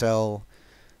SSL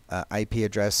IP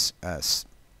address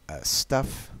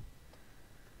stuff.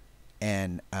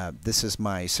 And this is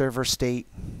my server state.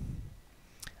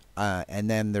 And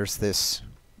then there's this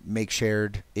make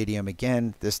shared idiom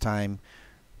again. This time,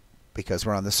 because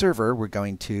we're on the server, we're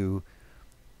going to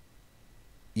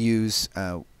use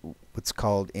what's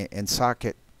called in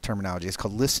socket terminology. It's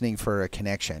called listening for a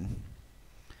connection.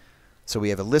 So we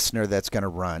have a listener that's going to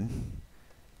run.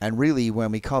 And really,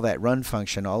 when we call that run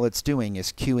function, all it's doing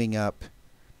is queuing up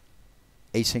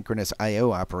asynchronous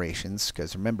I/O operations,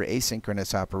 because remember,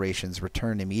 asynchronous operations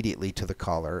return immediately to the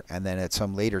caller, and then at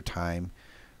some later time,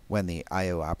 when the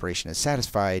I/O operation is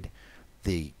satisfied,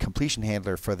 the completion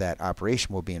handler for that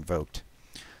operation will be invoked.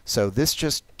 So this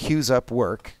just queues up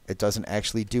work. It doesn't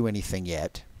actually do anything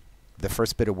yet. The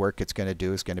first bit of work it's going to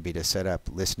do is going to be to set up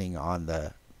listening on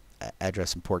the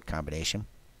address and port combination.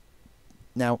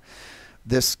 Now,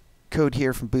 this code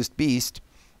here from Boost.Beast,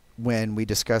 when we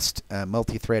discussed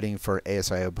multi-threading for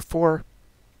ASIO before,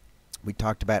 we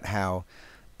talked about how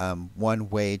one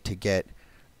way to get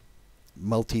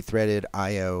multi-threaded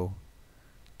I/O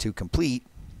to complete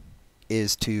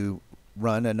is to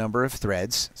run a number of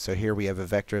threads. So here we have a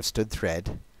vector of std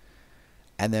thread,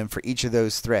 and then for each of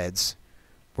those threads,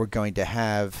 we're going to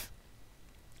have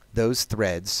those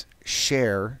threads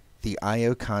share the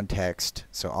I/O context.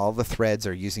 So all the threads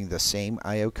are using the same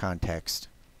I/O context,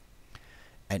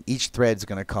 and each thread is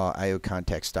going to call IO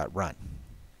context.run.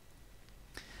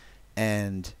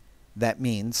 And that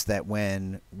means that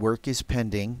when work is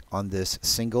pending on this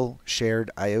single shared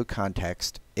IO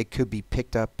context, it could be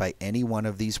picked up by any one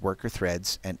of these worker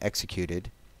threads and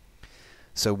executed.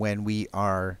 So when we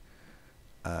are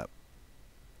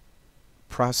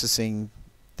processing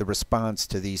the response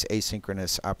to these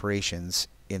asynchronous operations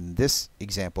in this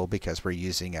example, because we're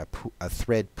using a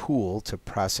thread pool to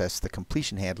process the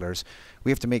completion handlers,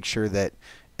 we have to make sure that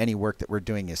any work that we're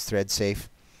doing is thread safe.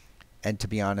 And to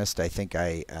be honest, I think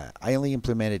I only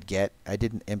implemented get. I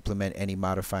didn't implement any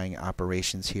modifying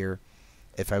operations here.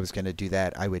 If I was going to do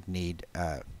that, I would need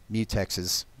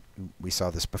mutexes. We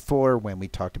saw this before when we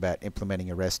talked about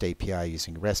implementing a REST API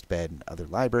using RESTbed and other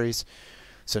libraries.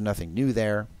 So nothing new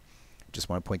there. Just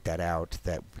want to point that out,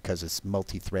 that because it's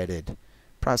multi-threaded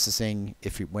processing,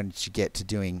 when you get to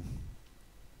doing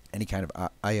any kind of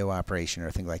I/O operation or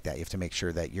thing like that, you have to make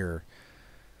sure that you're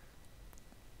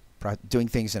doing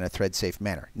things in a thread-safe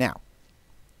manner. Now,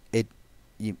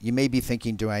 you may be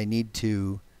thinking, do I need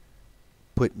to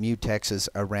put mutexes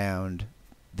around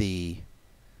the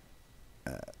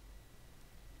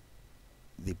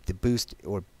Boost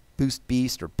or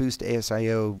Boost.Beast or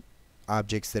Boost.Asio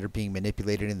objects that are being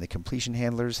manipulated in the completion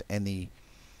handlers? And the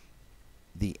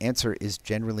answer is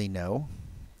generally no,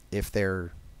 if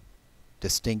they're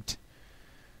distinct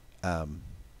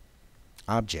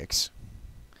objects.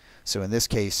 So in this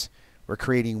case, we're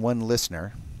creating one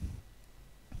listener,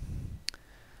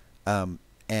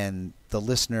 and the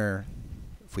listener,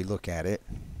 if we look at it,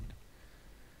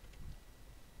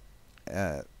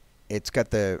 it's got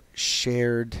the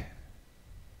shared,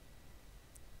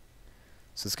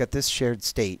 so it's got this shared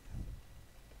state,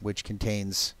 which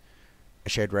contains a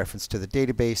shared reference to the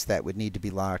database that would need to be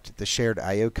locked. The shared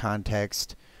I/O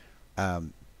context, I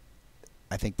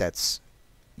think that's,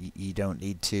 you don't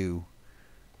need to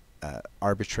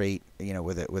arbitrate,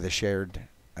 with a shared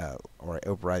or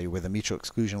override with a mutual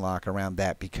exclusion lock around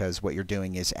that, because what you're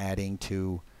doing is adding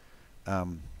to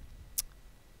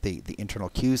the internal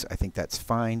queues. I think that's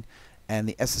fine. And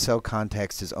the SSL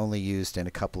context is only used in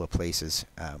a couple of places.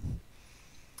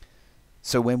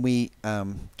 So when we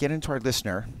get into our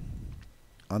listener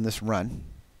on this run,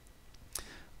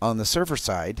 on the server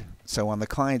side, so on the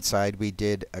client side, we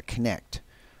did a connect.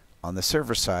 On the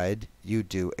server side, you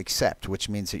do accept, which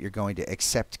means that you're going to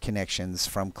accept connections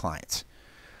from clients.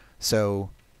 So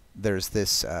there's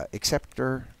this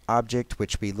acceptor object,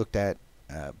 which we looked at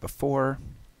before.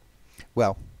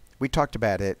 Well, we talked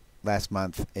about it last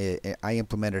month. I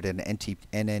implemented an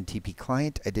NNTP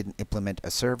client. I didn't implement a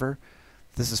server.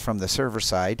 This is from the server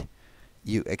side.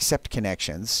 You accept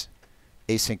connections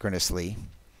asynchronously,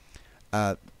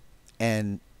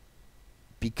 and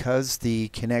because the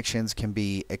connections can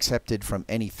be accepted from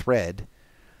any thread,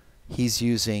 he's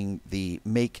using the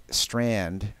make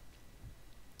strand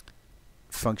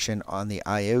function on the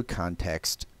I/O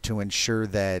context to ensure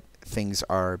that things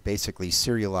are basically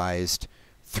serialized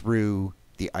through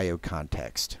the I/O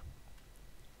context.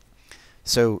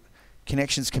 So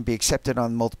connections can be accepted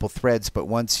on multiple threads, but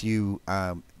once you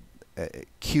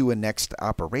queue a next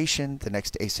operation, the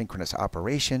next asynchronous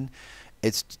operation,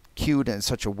 it's queued in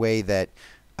such a way that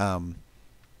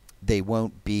they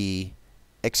won't be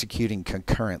executing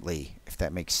concurrently, if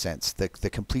that makes sense. The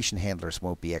completion handlers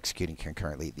won't be executing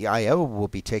concurrently. The I/O will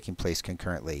be taking place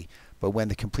concurrently, but when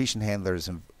the completion handlers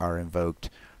are invoked,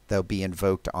 they'll be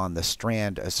invoked on the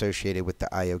strand associated with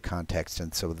the I/O context,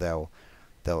 and so they'll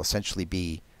essentially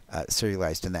be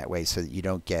serialized in that way, so that you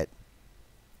don't get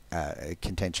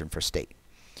contention for state.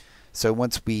 So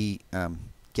once we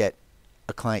get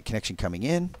a client connection coming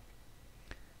in,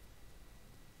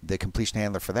 the completion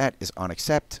handler for that is on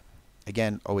accept.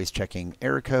 Again, always checking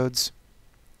error codes.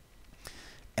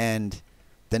 And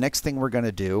the next thing we're going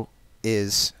to do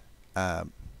is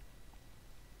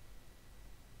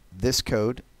this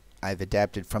code I've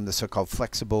adapted from the so-called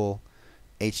flexible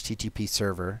HTTP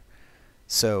server.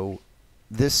 So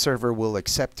this server will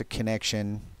accept a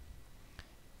connection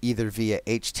either via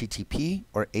HTTP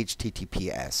or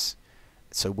HTTPS.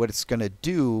 So what it's going to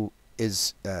do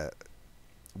is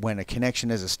when a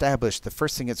connection is established, the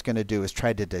first thing it's going to do is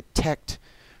try to detect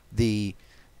the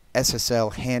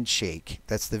SSL handshake.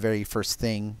 That's the very first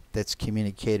thing that's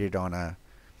communicated on a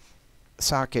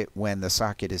socket when the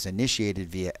socket is initiated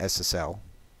via SSL.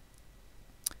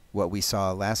 What we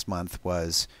saw last month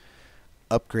was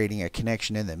upgrading a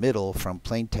connection in the middle from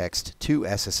plaintext to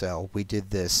SSL. We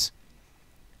did this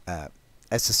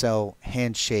SSL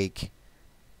handshake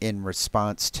in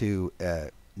response to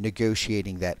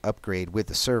negotiating that upgrade with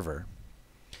the server.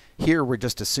 Here we're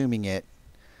just assuming that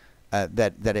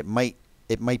it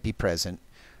might be present,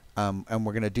 and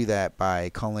we're going to do that by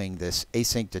calling this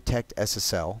async detect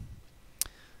SSL,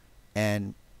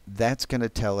 and that's going to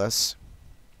tell us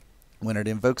when it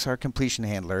invokes our completion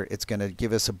handler, it's going to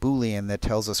give us a Boolean that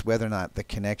tells us whether or not the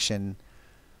connection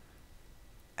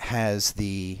has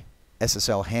the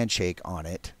SSL handshake on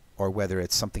it, or whether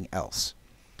it's something else.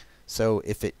 So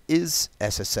if it is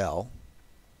SSL,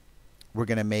 we're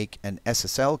going to make an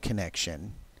SSL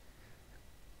connection,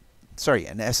 sorry,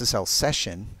 an SSL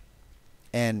session,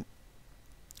 and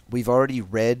we've already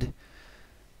read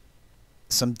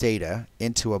some data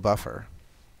into a buffer.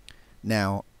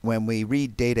 Now, when we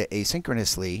read data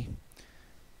asynchronously,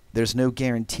 there's no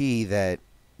guarantee that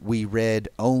we read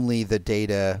only the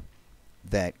data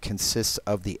that consists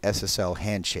of the SSL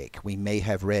handshake. We may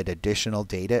have read additional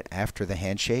data after the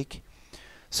handshake.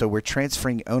 So we're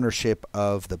transferring ownership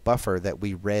of the buffer that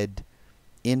we read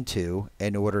into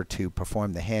in order to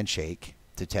perform the handshake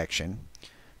detection.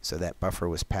 So that buffer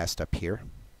was passed up here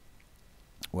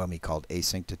when we called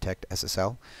async detect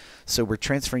SSL. So we're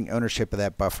transferring ownership of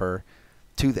that buffer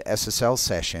to the SSL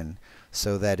session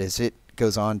so that as it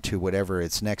goes on to whatever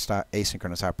its next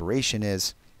asynchronous operation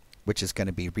is, which is going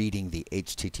to be reading the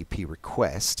HTTP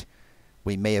request,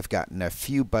 we may have gotten a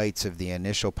few bytes of the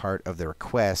initial part of the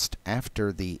request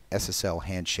after the SSL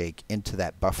handshake into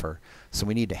that buffer. So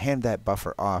we need to hand that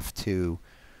buffer off to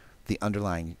the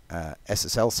underlying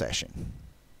SSL session.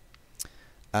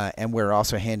 And we're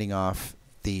also handing off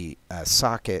the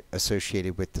socket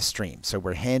associated with the stream. So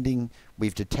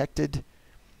we've detected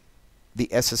the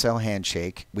SSL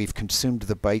handshake, we've consumed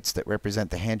the bytes that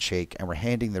represent the handshake, and we're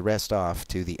handing the rest off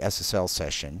to the SSL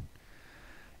session.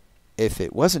 If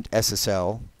it wasn't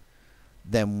SSL,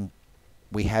 then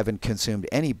we haven't consumed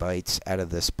any bytes out of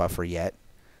this buffer yet,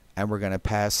 and we're going to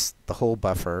pass the whole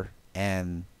buffer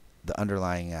and the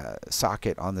underlying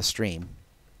socket on the stream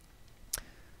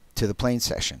to the plain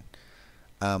session.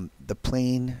 The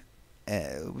plain,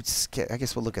 I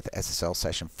guess we'll look at the SSL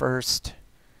session first.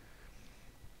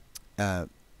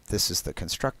 This is the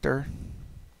constructor,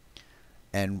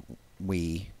 and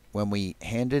when we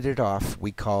handed it off,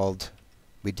 we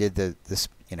did this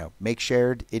make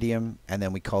shared idiom, and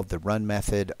then we called the run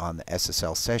method on the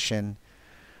SSL session.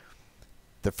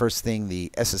 The first thing the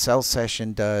SSL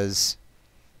session does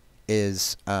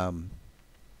is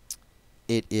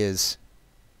it is,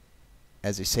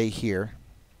 as I say here,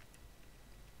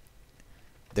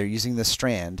 they're using the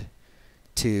strand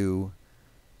to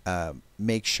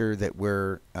make sure that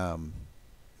we're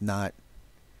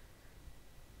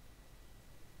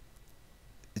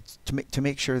to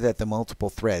make sure that the multiple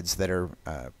threads that are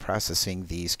processing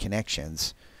these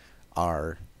connections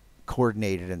are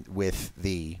coordinated with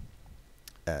the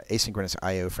asynchronous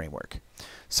I/O framework.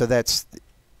 So that's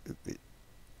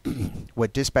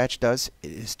what dispatch does.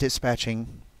 It is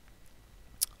dispatching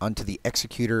onto the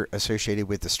executor associated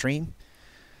with the stream,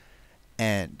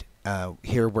 and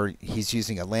here he's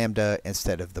using a lambda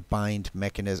instead of the bind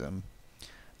mechanism.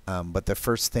 But the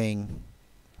first thing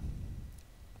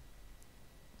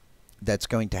that's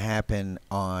going to happen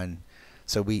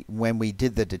when we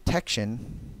did the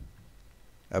detection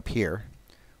up here,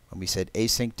 when we said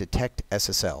async detect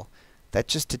SSL, that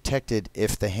just detected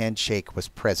if the handshake was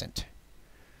present.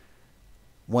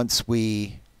 Once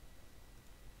we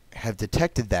have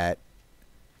detected that,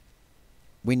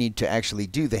 we need to actually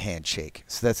do the handshake.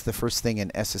 So that's the first thing the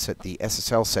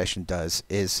SSL session does,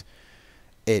 is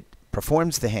it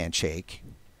performs the handshake,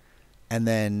 and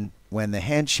then when the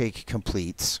handshake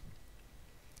completes,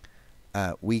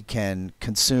 we can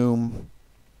consume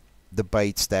the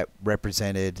bytes that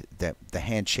represented the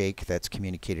handshake that's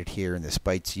communicated here in this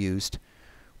bytes used.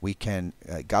 We can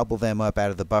gobble them up out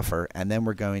of the buffer, and then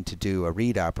we're going to do a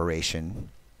read operation.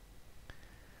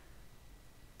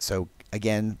 So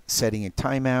again, setting a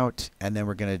timeout, and then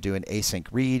we're going to do an async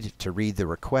read to read the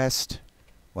request.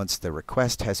 Once the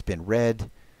request has been read,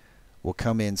 we'll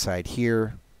come inside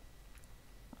here,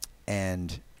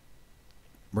 and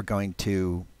we're going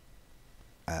to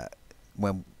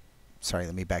sorry,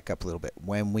 let me back up a little bit.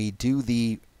 When we do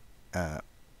the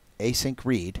async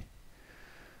read,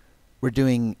 we're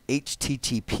doing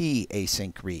HTTP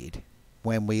async read.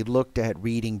 When we looked at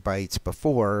reading bytes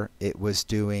before, it was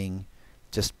doing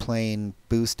just plain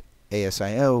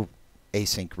Boost.Asio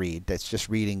async read. That's just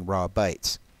reading raw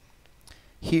bytes.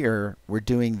 Here, we're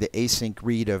doing the async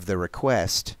read of the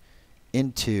request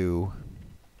into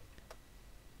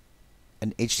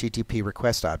an HTTP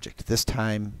request object. This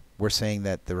time, we're saying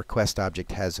that the request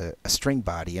object has a string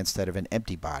body instead of an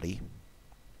empty body.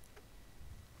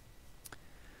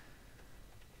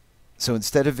 So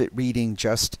instead of it reading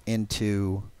just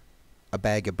into a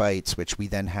bag of bytes, which we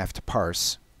then have to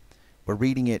parse, we're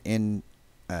reading it in,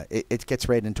 it gets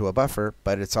read into a buffer,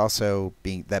 but it's also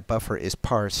that buffer is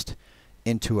parsed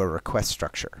into a request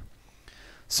structure.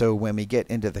 So when we get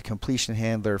into the completion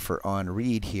handler for on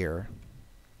read here,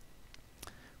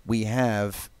 we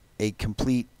have a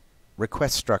complete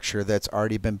request structure that's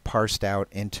already been parsed out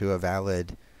into a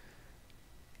valid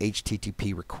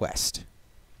HTTP request.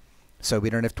 So we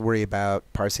don't have to worry about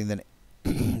parsing the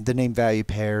the name value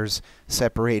pairs,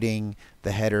 separating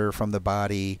the header from the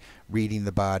body, reading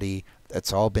the body.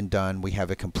 That's all been done. We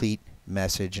have a complete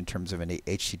message in terms of an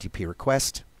HTTP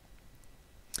request,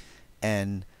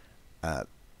 and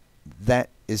that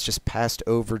is just passed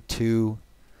over to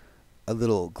a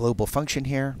little global function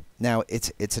here. Now it's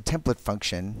a template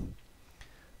function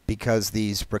because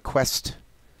these request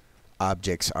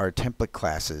objects are template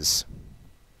classes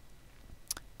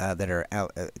that are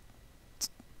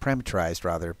parameterized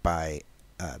rather by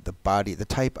the body, the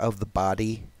type of the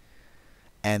body,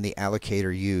 and the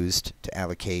allocator used to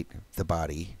allocate the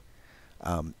body.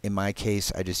 In my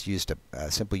case, I just used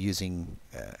a simple using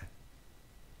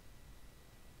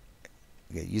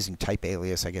type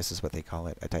alias, I guess is what they call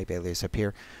it, a type alias up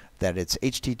here, that it's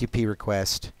HTTP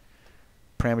request,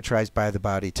 parameterized by the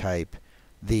body type.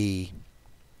 The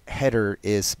header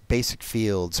is basic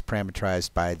fields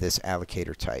parameterized by this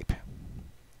allocator type.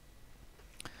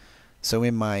 So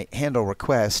in my handle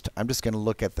request, I'm just going to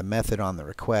look at the method on the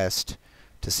request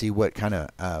to see what kind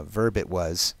of verb it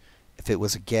was. If it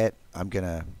was a get, I'm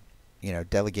going to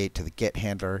delegate to the get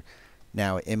handler.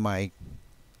 Now in my,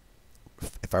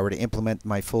 if I were to implement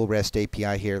my full REST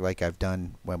API here like I've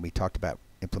done when we talked about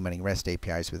implementing REST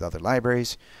APIs with other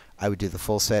libraries, I would do the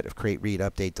full set of create, read,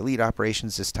 update, delete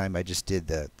operations. This time I just did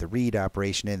the read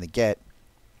operation in the get.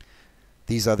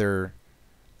 These other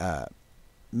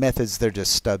methods, they're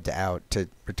just stubbed out to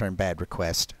return bad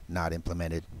request, not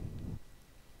implemented.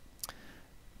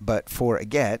 But for a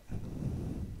get,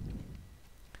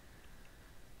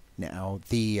 now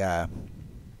these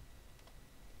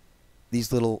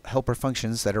little helper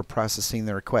functions that are processing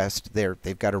the request,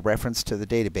 they've got a reference to the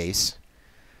database,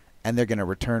 and they're going to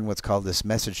return what's called this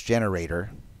message generator.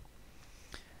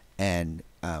 And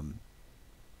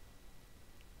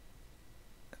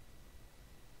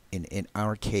in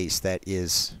our case, that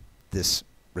is this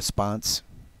response.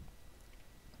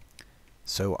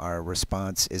 So our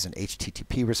response is an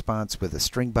HTTP response with a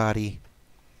string body.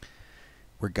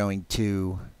 We're going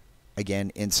to,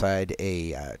 again, inside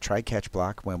a try-catch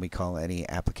block when we call any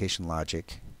application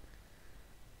logic,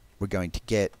 we're going to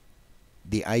get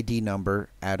the ID number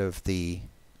out of the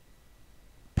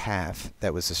path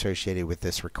that was associated with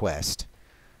this request,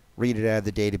 read it out of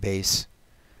the database,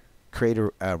 create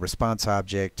a response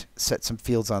object, set some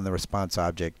fields on the response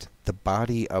object. The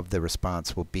body of the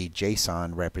response will be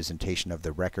JSON representation of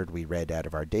the record we read out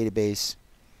of our database,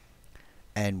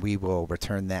 and we will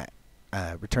return that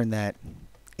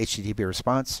HTTP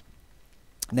response.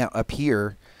 Now up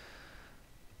here,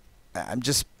 I'm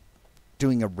just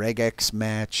doing a regex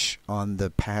match on the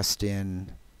passed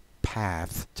in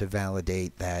path to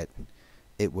validate that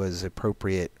it was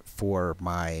appropriate for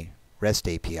my REST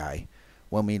API.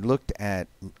 When we looked at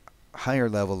higher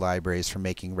level libraries for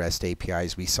making REST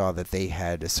APIs, we saw that they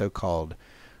had a so-called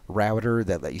router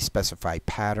that let you specify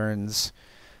patterns,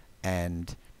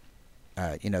 and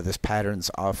those patterns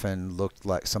often looked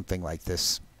like something like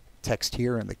this text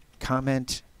here in the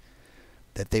comment,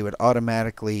 that they would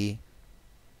automatically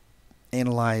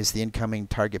analyze the incoming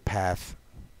target path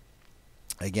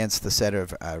against the set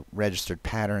of registered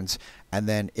patterns, and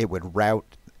then it would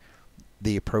route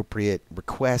the appropriate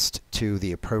request to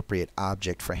the appropriate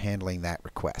object for handling that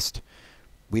request.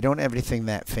 We don't have anything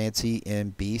that fancy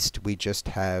in Beast. We just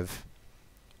have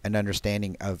an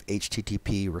understanding of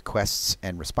HTTP requests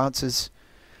and responses.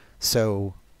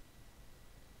 So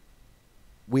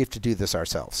we have to do this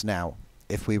ourselves. Now,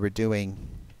 if we were doing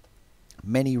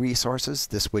many resources,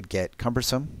 this would get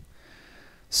cumbersome.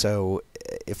 So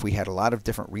if we had a lot of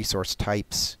different resource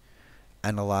types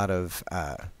and a lot of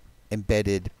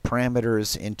embedded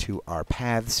parameters into our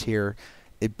paths here,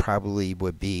 it probably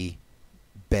would be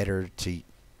better to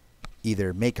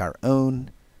either make our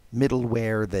own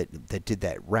middleware that did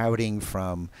that routing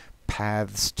from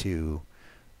paths to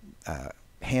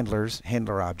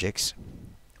handler objects,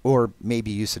 or maybe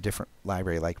use a different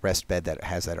library like RESTbed that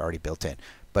has that already built in.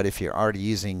 But if you're already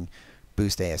using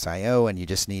Boost.Asio and you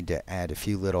just need to add a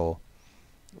few little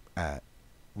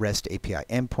REST API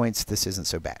endpoints, this isn't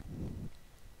so bad.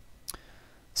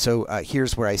 So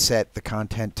here's where I set the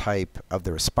content type of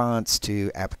the response to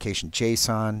application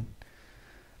JSON.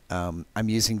 I'm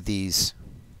using these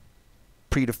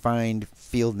predefined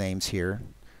field names here.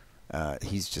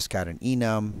 He's just got an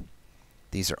enum.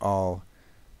 These are all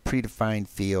predefined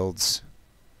fields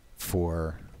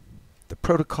for the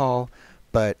protocol,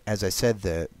 but as I said,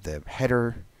 the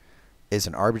header is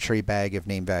an arbitrary bag of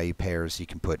name value pairs. You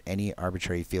can put any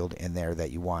arbitrary field in there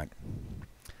that you want.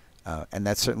 And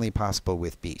that's certainly possible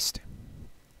with Beast.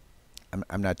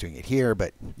 I'm not doing it here,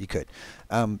 but you could.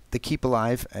 The keep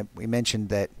alive, we mentioned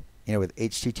that with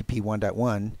HTTP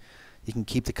 1.1, you can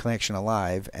keep the connection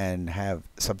alive and have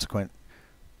subsequent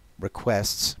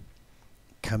requests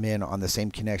come in on the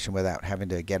same connection without having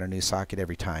to get a new socket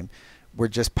every time. We're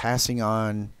just passing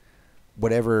on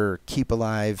whatever keep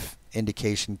alive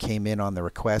indication came in on the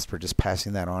request. We're just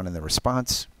passing that on in the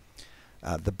response.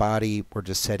 The body, we're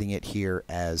just setting it here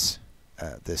as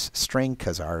this string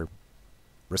because our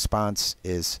response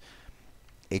is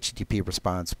HTTP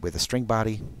response with a string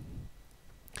body.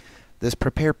 This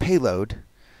prepare payload,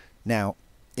 now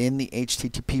in the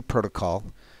HTTP protocol,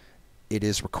 it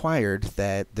is required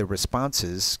that the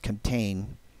responses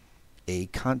contain a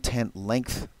content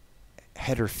length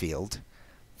header field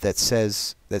that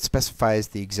specifies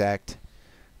the exact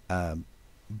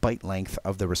byte length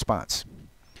of the response.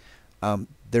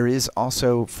 There is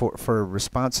also for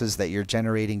responses that you're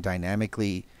generating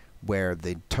dynamically where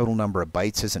the total number of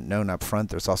bytes isn't known up front,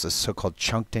 there's also so-called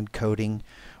chunked encoding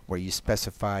where you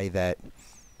specify that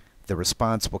the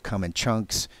response will come in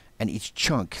chunks and each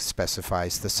chunk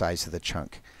specifies the size of the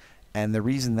chunk. And the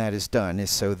reason that is done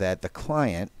is so that the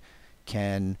client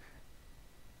can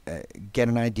get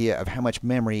an idea of how much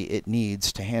memory it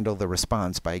needs to handle the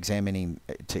response by examining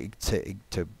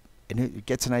and it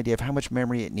gets an idea of how much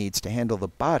memory it needs to handle the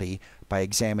body by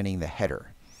examining the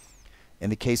header. In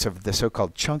the case of the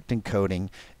so-called chunked encoding,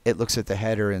 it looks at the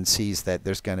header and sees that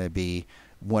there's going to be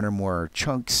one or more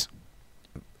chunks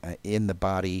in the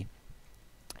body,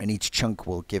 and each chunk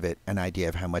will give it an idea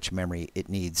of how much memory it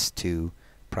needs to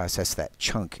process that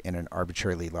chunk in an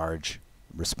arbitrarily large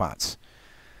response.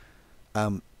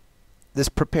 This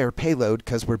prepare payload,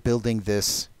 because we're building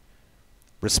this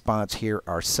response here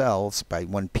ourselves by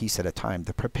one piece at a time,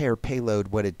 the prepare payload,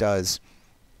 what it does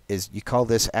is you call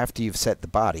this after you've set the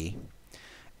body,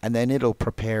 and then it'll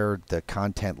prepare the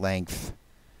content length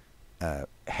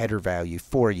header value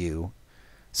for you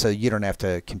so you don't have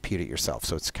to compute it yourself.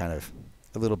 So it's kind of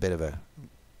a little bit of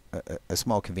a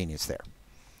small convenience there.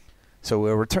 So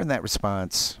we'll return that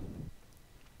response,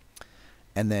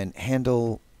 and then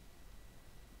handle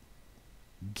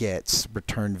gets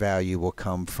return value will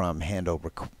come from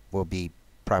will be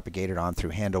propagated on through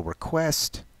handle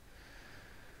request.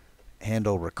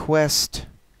 Handle request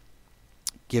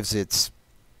gives its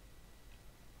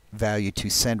value to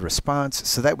send response.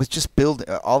 So that was just build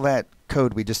all that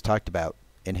code we just talked about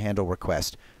in handle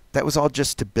request. That was all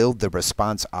just to build the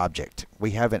response object.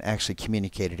 We haven't actually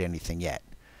communicated anything yet.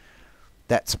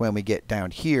 That's when we get down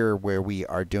here where we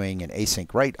are doing an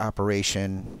async write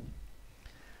operation.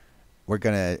 We're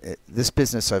going to, this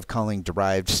business of calling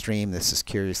derived stream, this is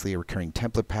curiously a recurring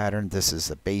template pattern. This is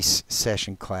a base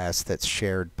session class that's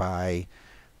shared by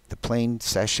the plain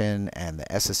session and the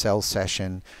SSL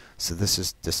session. So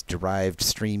this derived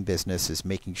stream business is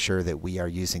making sure that we are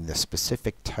using the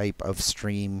specific type of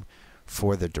stream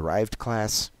for the derived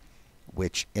class,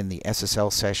 which in the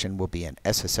SSL session will be an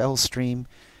SSL stream.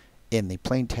 In the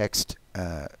plain text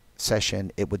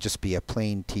session, it would just be a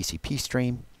plain TCP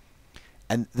stream.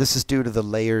 And this is due to the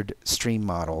layered stream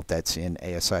model that's in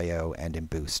ASIO and in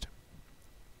Boost.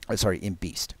 In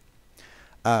Beast.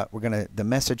 The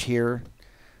message here,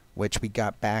 which we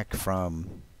got back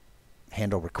from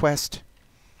handle request,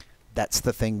 that's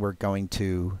the thing we're going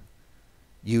to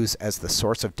use as the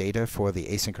source of data for the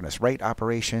asynchronous write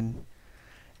operation.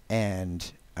 And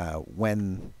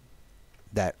when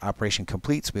that operation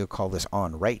completes, we'll call this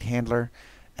onWrite handler.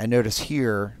 And notice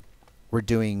here we're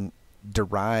doing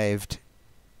derived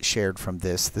shared from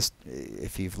this.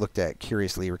 If you've looked at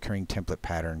curiously recurring template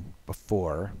pattern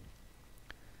before,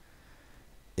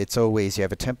 it's always you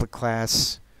have a template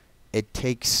class. It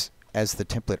takes as the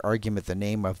template argument the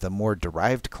name of the more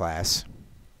derived class,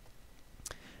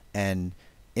 and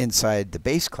inside the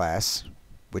base class,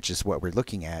 which is what we're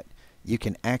looking at, you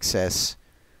can access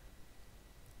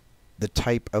the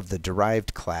type of the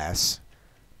derived class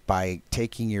by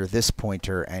taking your this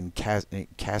pointer and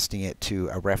casting it to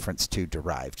a reference to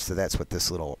derived. So that's what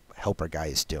this little helper guy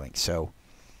is doing. So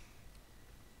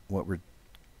what we're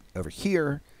over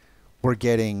here, we're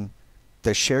getting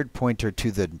the shared pointer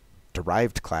to the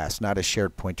derived class, not a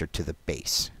shared pointer to the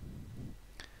base.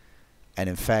 And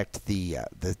in fact,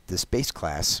 this base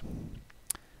class,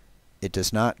 it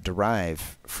does not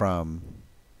derive from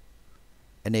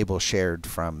enable shared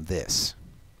from this.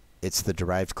 It's the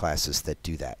derived classes that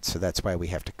do that. So that's why we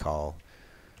have to call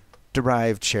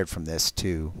derived shared from this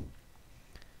to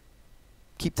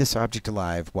keep this object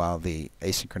alive while the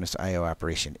asynchronous I/O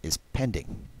operation is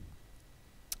pending.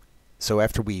 So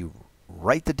after we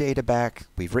write the data back,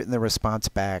 we've written the response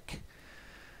back,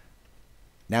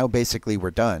 Now basically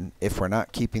we're done. If we're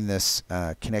not keeping this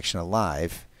connection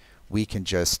alive, we can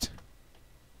just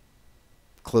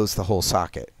close the whole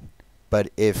socket. But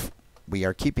if we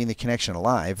are keeping the connection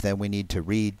alive, then we need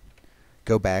to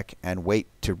go back and wait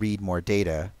to read more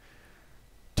data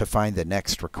to find the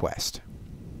next request.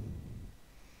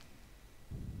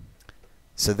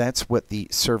 So that's what the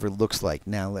server looks like.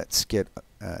 Now let's get,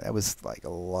 that was like a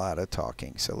lot of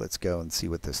talking. So let's go and see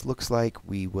what this looks like.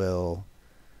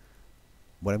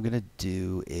 What I'm going to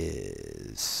do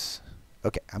is,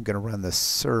 okay, I'm going to run the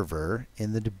server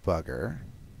in the debugger.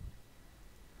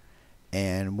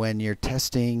 And when you're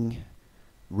testing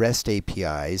REST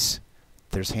APIs,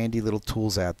 there's handy little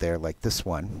tools out there like this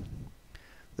one.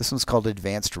 This one's called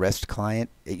Advanced REST Client.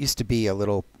 It used to be a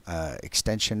little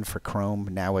extension for Chrome.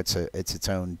 Now it's its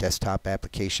own desktop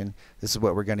application. This is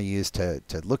what we're going to use to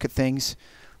look at things.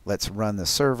 Let's run the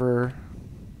server.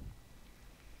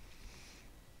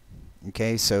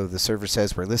 Okay, so the server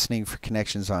says we're listening for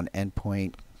connections on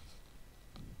endpoint,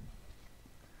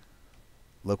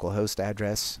 localhost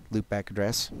address, loopback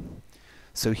address.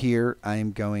 So here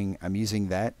I'm using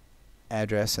that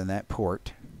address and that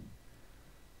port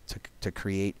to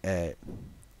create a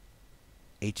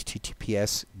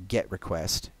HTTPS GET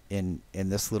request in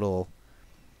this little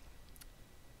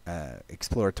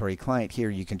exploratory client.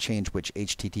 Here you can change which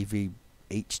HTTP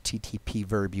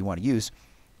verb you want to use.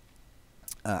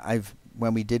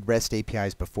 When we did REST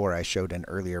APIs before, I showed an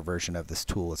earlier version of this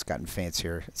tool. It's gotten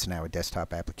fancier. It's now a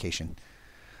desktop application.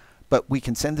 But we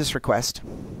can send this request,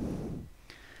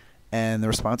 and the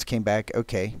response came back,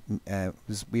 okay.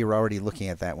 We were already looking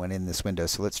at that one in this window,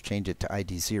 so let's change it to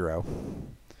ID 0.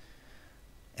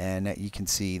 And you can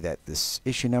see that this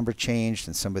issue number changed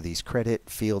and some of these credit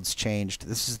fields changed.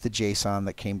 This is the JSON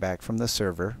that came back from the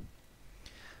server.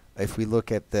 If we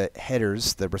look at the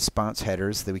headers, the response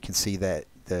headers, then we can see that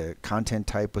the content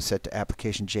type was set to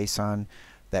application JSON.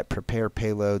 That prepare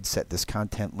payload set this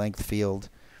content length field.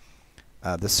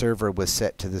 The server was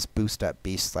set to this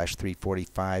Boost.Beast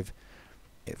 /345.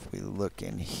 If we look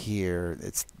in here,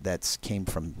 that's came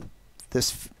from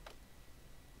this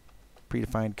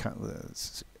predefined.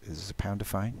 Is this a pound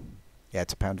define? Yeah,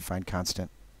 it's a pound defined constant.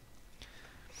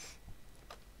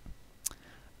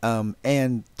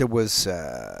 And there was,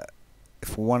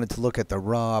 if we wanted to look at the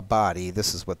raw body,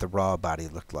 this is what the raw body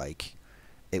looked like.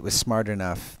 It was smart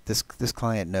enough. This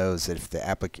client knows that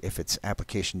if it's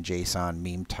application JSON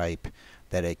meme type,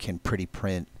 that it can pretty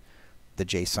print the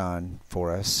JSON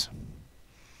for us.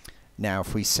 Now,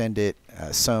 if we send it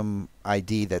some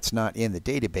ID that's not in the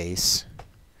database,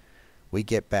 we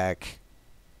get back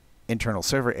internal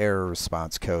server error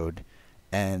response code,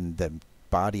 and the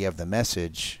body of the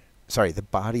message. Sorry, the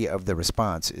body of the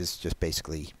response is just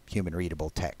basically human readable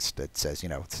text that says,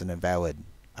 it's an invalid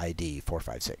ID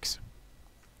 456.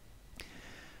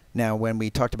 Now, when we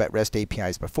talked about REST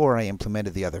APIs before, I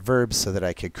implemented the other verbs so that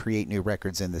I could create new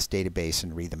records in this database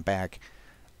and read them back.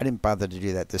 I didn't bother to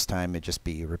do that this time. It'd just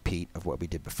be a repeat of what we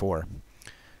did before.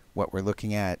 What we're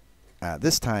looking at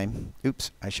this time,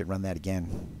 oops, I should run that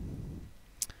again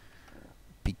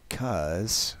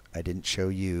because I didn't show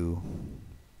you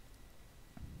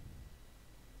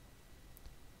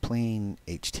plain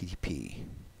HTTP.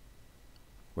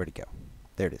 Where'd it go?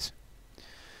 There it is.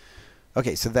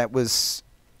 Okay, so that was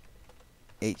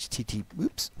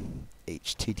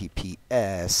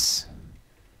HTTPS,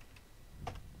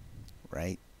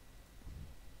 right?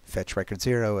 Fetch record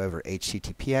 0 over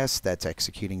HTTPS. That's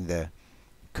executing the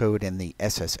code in the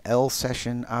SSL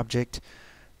session object.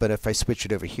 But if I switch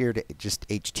it over here to just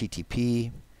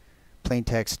HTTP plain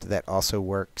text, that also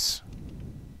works.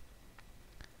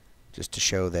 Just to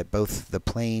show that both the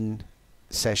plain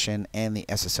session and the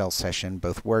SSL session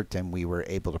both worked, and we were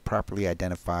able to properly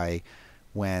identify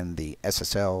when the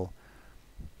SSL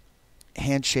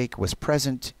handshake was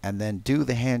present, and then do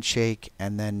the handshake,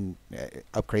 and then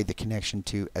upgrade the connection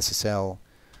to SSL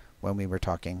when we were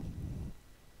talking.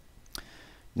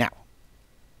 Now,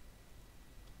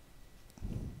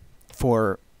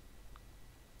 for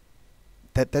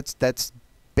that's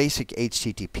basic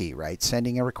HTTP, right?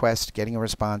 Sending a request, getting a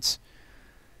response.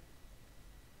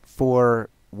 For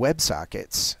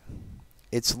WebSockets,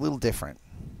 it's a little different.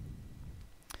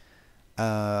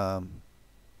 Let's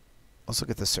look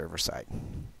at the server side.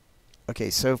 Okay,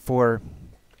 so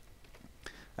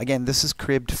again, this is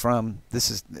cribbed from,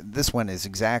 this one is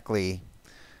exactly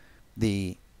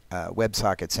the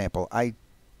WebSocket sample. I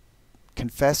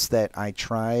confess that I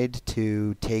tried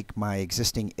to take my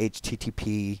existing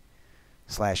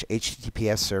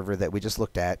HTTP/HTTPS server that we just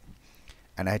looked at,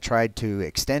 and I tried to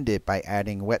extend it by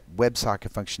adding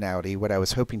WebSocket functionality. What I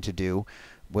was hoping to do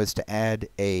was to add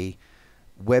a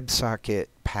WebSocket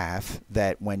path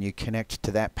that when you connect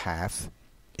to that path,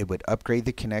 it would upgrade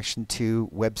the connection to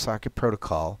WebSocket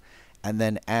protocol, and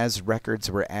then as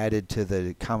records were added to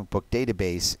the comic book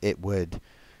database, it would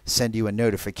send you a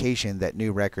notification that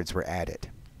new records were added.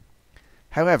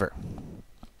 However,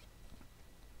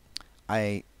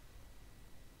 I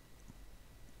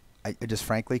just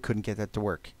frankly couldn't get that to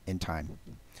work in time.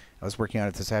 I was working on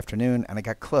it this afternoon, and I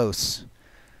got close,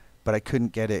 but I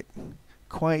couldn't get it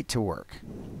quite to work.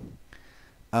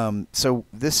 So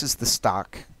this is the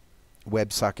stock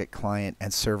WebSocket client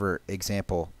and server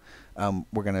example.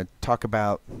 We're going to talk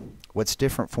about what's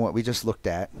different from what we just looked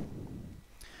at.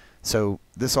 So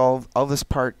this all this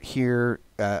part here,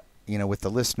 with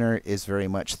the listener is very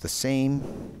much the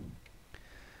same.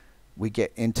 We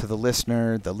get into the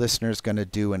listener. The listener's going to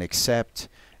do an accept.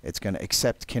 It's going to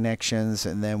accept connections,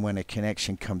 and then when a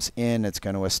connection comes in, it's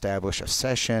going to establish a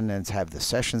session and have the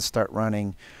session start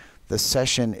running. The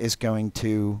session is going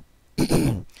to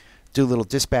do a little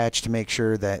dispatch to make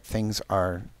sure that things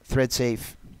are thread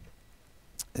safe.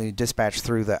 They dispatch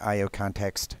through the IO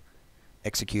context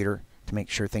executor to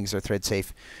make sure things are thread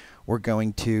safe. We're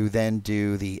going to then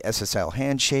do the SSL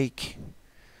handshake.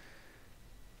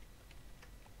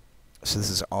 So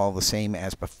this is all the same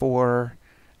as before.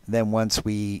 Then once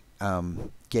we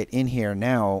get in here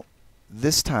now,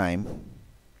 this time,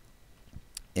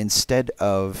 instead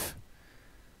of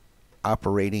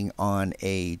operating on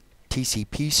a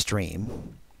TCP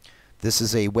stream, this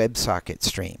is a WebSocket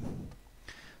stream.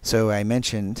 So I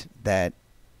mentioned that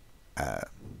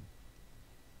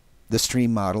the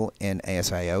stream model in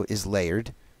ASIO is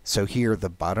layered. So here the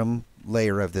bottom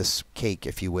layer of this cake,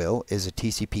 if you will, is a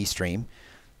TCP stream.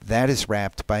 That is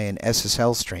wrapped by an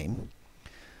SSL stream.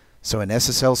 So an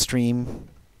SSL stream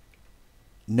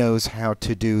knows how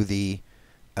to do the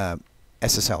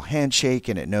SSL handshake,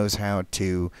 and it knows how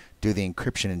to do the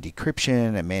encryption and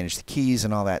decryption and manage the keys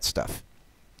and all that stuff.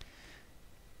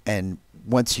 And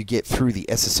once you get through the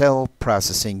SSL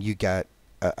processing, you got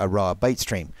a raw byte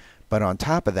stream. But on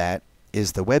top of that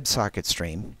is the WebSocket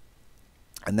stream,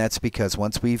 and that's because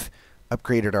once we've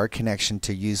upgraded our connection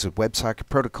to use a WebSocket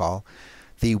protocol,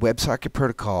 the WebSocket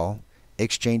protocol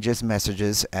exchanges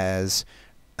messages as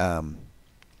a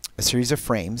series of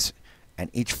frames, and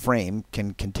each frame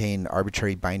can contain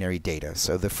arbitrary binary data.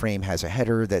 So the frame has a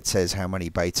header that says how many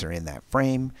bytes are in that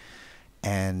frame,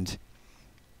 and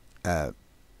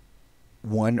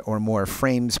one or more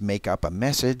frames make up a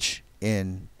message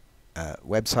in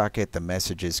WebSocket. The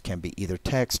messages can be either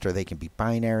text or they can be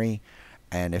binary,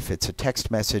 and if it's a text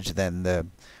message, then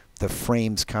the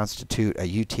frames constitute a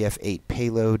UTF-8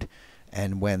 payload,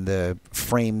 and when the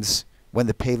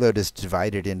payload is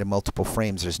divided into multiple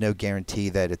frames, there's no guarantee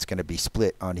that it's going to be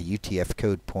split on a UTF-8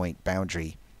 code point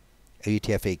boundary. So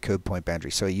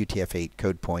a UTF-8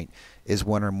 code point is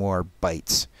one or more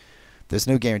bytes. There's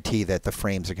no guarantee that the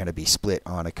frames are going to be split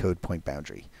on a code point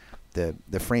boundary.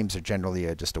 The frames are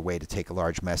generally just a way to take a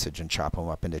large message and chop them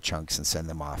up into chunks and send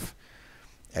them off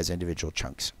as individual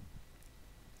chunks.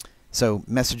 So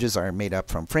messages are made up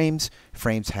from frames.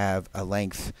 Frames have a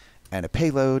length and a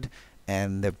payload,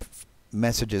 and the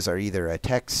messages are either a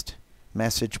text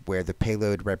message where the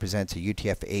payload represents a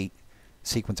UTF-8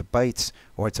 sequence of bytes,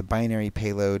 or it's a binary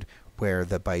payload where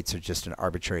the bytes are just an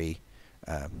arbitrary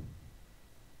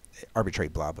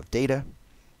blob of data.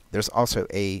 There's also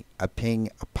a ping,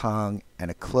 a pong,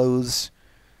 and a close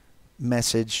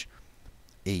message.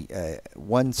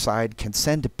 One side can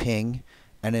send a ping,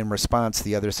 and in response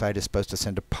the other side is supposed to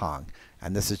send a pong.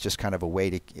 And this is just kind of a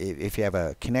way to, if you have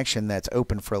a connection that's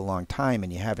open for a long time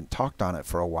and you haven't talked on it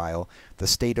for a while, the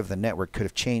state of the network could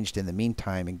have changed in the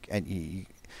meantime, and you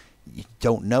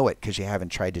don't know it because you haven't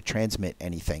tried to transmit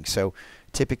anything. So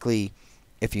typically,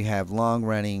 if you have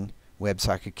long-running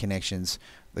WebSocket connections,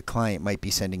 the client might be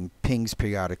sending pings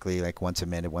periodically, like once a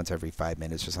minute, once every 5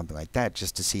 minutes or something like that,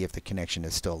 just to see if the connection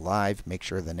is still alive, make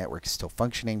sure the network is still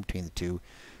functioning between the two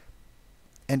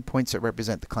endpoints that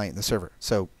represent the client and the server.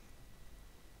 So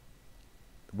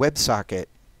WebSocket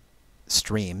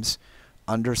streams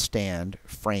understand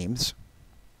frames,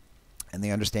 and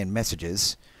they understand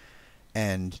messages,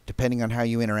 and depending on how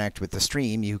you interact with the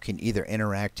stream, you can either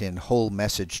interact in whole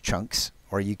message chunks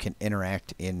or you can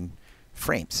interact in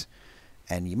frames.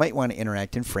 And you might want to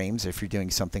interact in frames if you're doing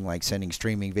something like sending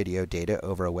streaming video data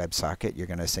over a WebSocket.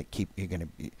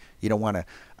 You don't want to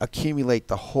accumulate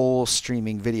the whole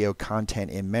streaming video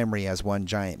content in memory as one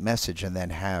giant message and then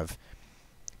have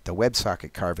the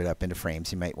WebSocket carve it up into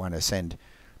frames. You might want to send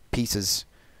pieces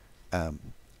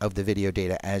of the video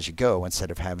data as you go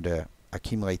instead of having to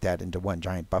accumulate that into one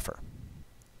giant buffer.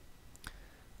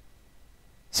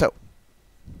 So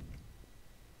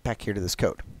back here to this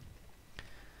code.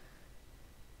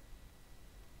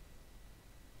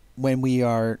 When we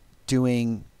are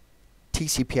doing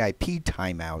TCP/IP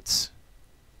timeouts,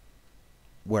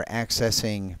 we're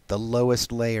accessing the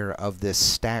lowest layer of this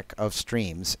stack of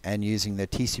streams and using the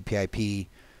TCP/IP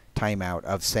timeout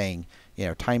of saying,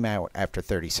 timeout after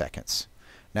 30 seconds.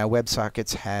 Now,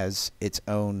 WebSockets has its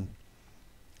own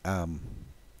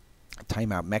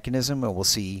timeout mechanism, and we'll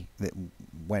see that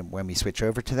when we switch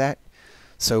over to that.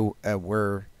 So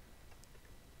we're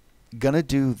going to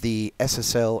do the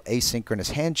SSL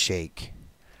asynchronous handshake.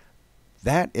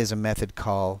 That is a method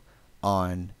call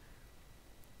on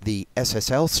the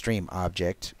SSL stream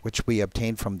object, which we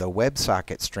obtained from the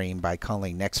WebSocket stream by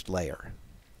calling next layer.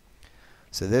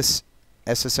 So this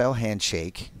SSL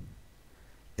handshake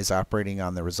is operating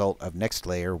on the result of next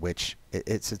layer, which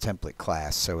it's a template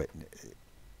class, so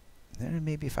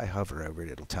maybe if I hover over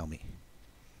it, it'll tell me.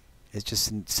 It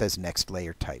just says next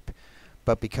layer type.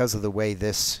 But because of the way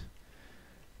this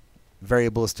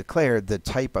variable is declared, the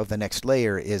type of the next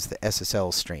layer is the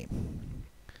SSL stream.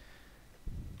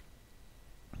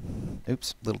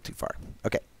 Oops, a little too far.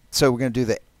 Okay, so we're going to do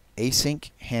the async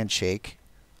handshake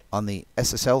on the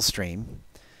SSL stream,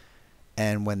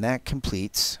 and when that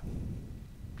completes,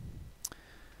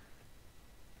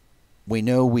 we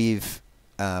know we've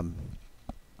got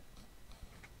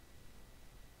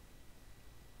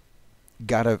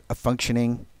a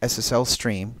functioning SSL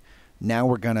stream. Now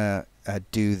we're going to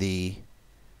do the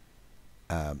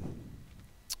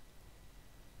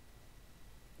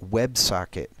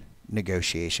WebSocket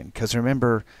negotiation, because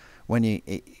remember, when you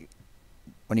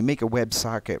make a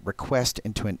WebSocket request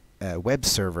into a web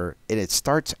server, it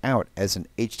starts out as an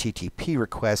HTTP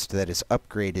request that is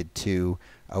upgraded to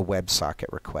a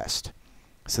WebSocket request.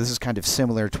 So this is kind of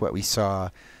similar to what we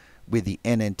saw with the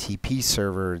NNTP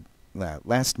server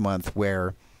last month,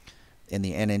 where in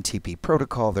the NNTP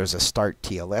protocol there's a start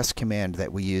TLS command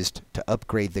that we used to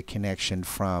upgrade the connection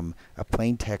from a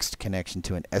plain text connection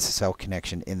to an SSL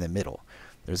connection in the middle.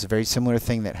 There's a very similar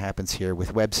thing that happens here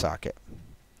with WebSocket.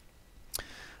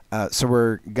 So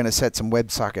we're going to set some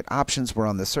WebSocket options. We're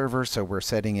on the server, so we're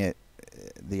setting it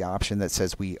the option that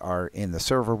says we are in the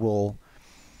server role.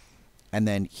 And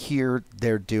then here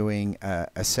they're doing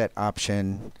a set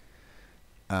option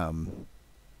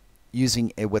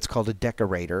using what's called a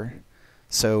decorator.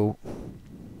 So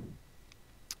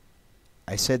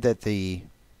I said that the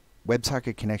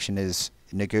WebSocket connection is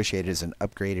negotiated as an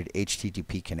upgraded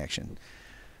HTTP connection,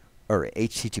 or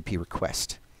HTTP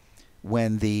request.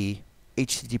 When the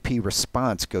HTTP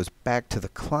response goes back to the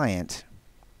client,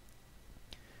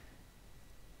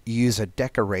 you use a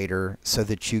decorator so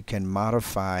that you can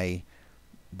modify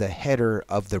the header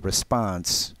of the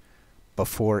response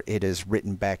before it is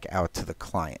written back out to the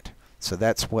client. So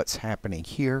that's what's happening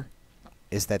here,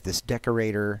 is that this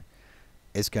decorator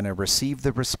is going to receive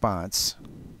the response,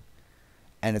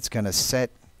 and it's going to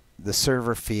set the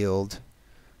server field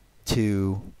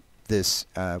to this,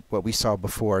 what we saw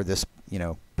before, this,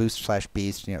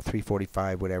 Boost/Beast,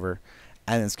 345, whatever,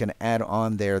 and it's going to add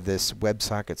on there this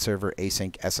WebSocket server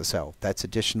async SSL. That's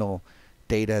additional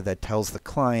data that tells the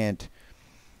client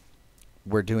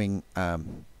we're doing,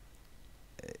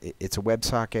 it's a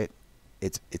WebSocket,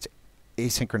 it's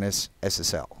asynchronous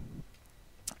SSL.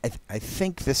 I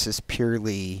think this is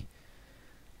purely,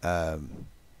 for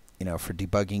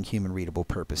debugging human readable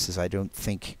purposes. I don't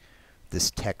think this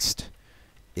text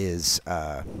is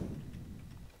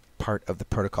part of the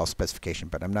protocol specification,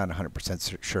 but I'm not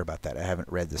 100% sure about that. I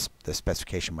haven't read the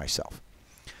specification myself.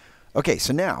 Okay,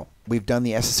 so now we've done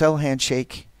the SSL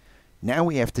handshake. Now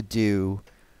we have to do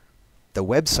the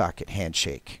WebSocket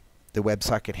handshake. The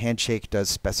WebSocket handshake does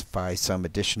specify some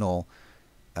additional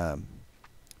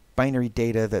binary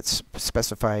data that's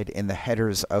specified in the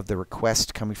headers of the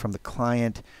request coming from the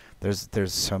client.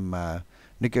 There's some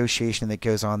negotiation that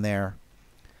goes on there.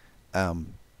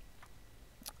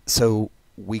 So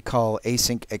we call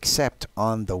async accept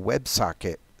on the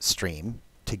WebSocket stream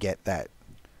to get that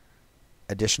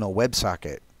additional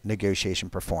WebSocket negotiation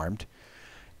performed.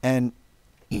 And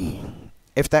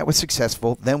if that was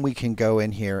successful, then we can go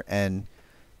in here and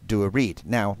do a read.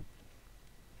 Now,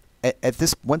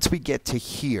 once we get to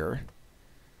here,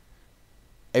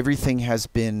 everything has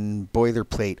been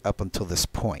boilerplate up until this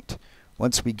point.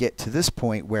 Once we get to this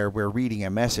point where we're reading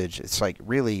a message, it's like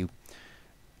really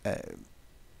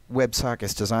WebSocket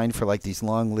is designed for like these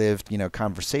long-lived,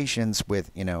 conversations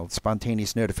with,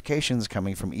 spontaneous notifications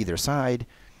coming from either side.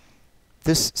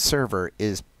 This server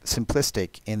is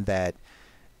simplistic in that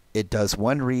it does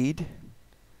one read,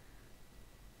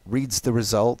 reads the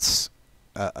results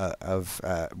of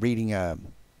reading a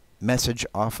message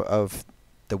off of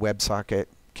the WebSocket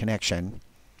connection,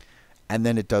 and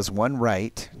then it does one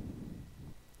write,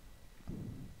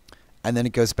 and then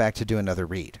it goes back to do another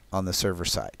read on the server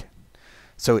side.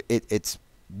 So it's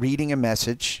reading a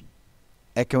message,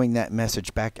 echoing that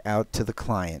message back out to the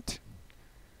client.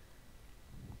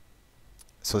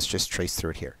 So let's just trace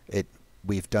through it here.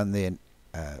 We've done the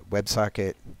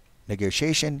WebSocket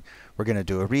negotiation. We're going to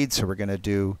do a read, so we're going to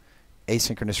do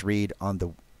asynchronous read on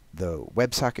the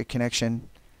WebSocket connection.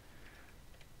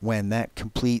 When that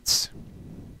completes,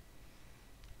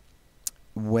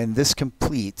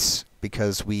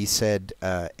 because we said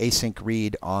async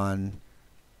read on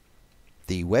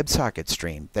the WebSocket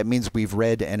stream, that means we've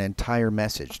read an entire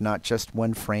message, not just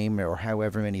one frame or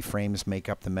however many frames make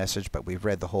up the message, but we've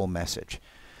read the whole message.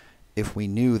 If we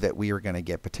knew that we were going to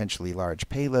get potentially large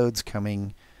payloads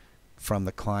coming from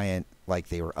the client, like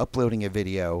they were uploading a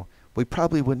video, we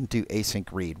probably wouldn't do async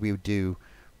read. We would do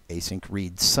async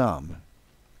read some,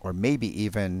 or maybe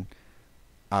even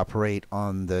operate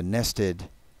on the nested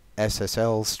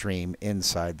SSL stream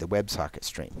inside the WebSocket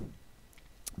stream.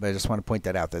 But I just want to point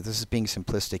that out, that this is being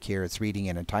simplistic here. It's reading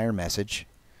an entire message.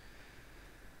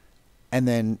 And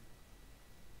then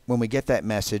when we get that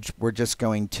message, we're just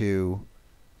going to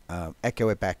echo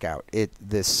it back out.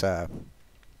 This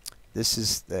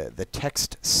is the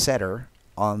text setter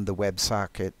on the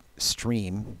WebSocket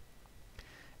stream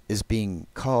is being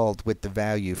called with the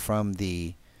value from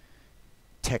the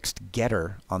text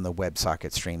getter on the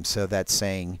WebSocket stream. So that's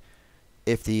saying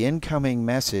if the incoming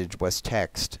message was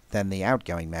text, then the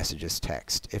outgoing message is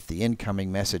text. If the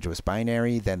incoming message was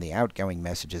binary, then the outgoing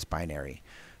message is binary.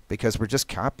 Because we're just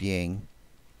copying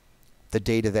the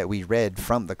data that we read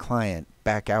from the client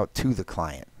back out to the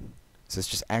client. So it's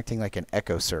just acting like an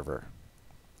echo server.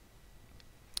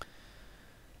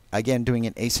 Again, doing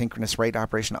an asynchronous write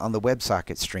operation on the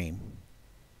WebSocket stream.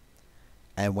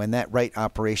 And when that write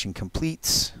operation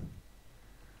completes,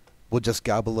 we'll just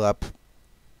gobble up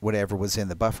whatever was in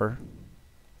the buffer.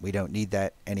 We don't need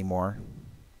that anymore.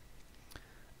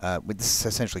 This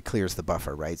essentially clears the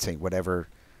buffer, right? Saying whatever,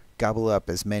 gobble up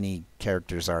as many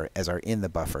characters as are in the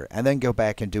buffer, and then go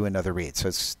back and do another read. So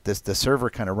the server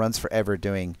kind of runs forever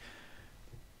doing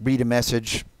read a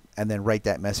message and then write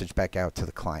that message back out to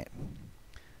the client.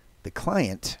 The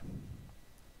client,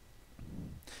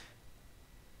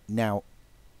 now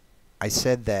I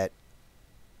said that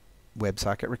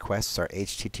WebSocket requests are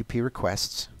HTTP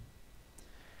requests,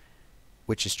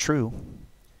 which is true,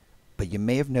 but you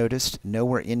may have noticed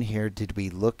nowhere in here did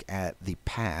we look at the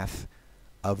path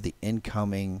of the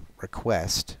incoming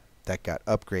request that got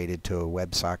upgraded to a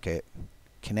WebSocket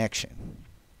connection.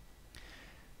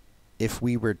 If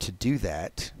we were to do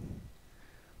that,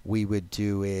 we would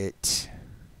do it.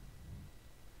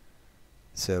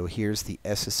 So here's the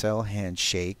SSL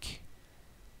handshake.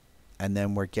 And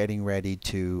then we're getting ready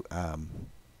to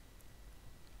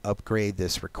upgrade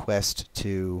this request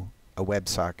to a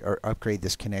WebSocket, or upgrade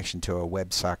this connection to a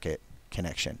WebSocket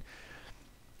connection.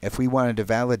 If we wanted to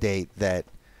validate that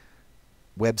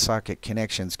WebSocket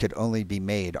connections could only be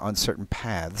made on certain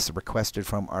paths requested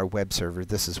from our web server,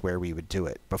 this is where we would do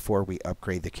it. Before we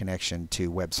upgrade the connection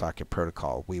to WebSocket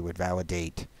protocol, we would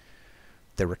validate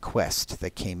the request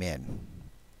that came in.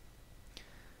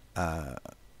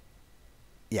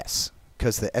 Yes,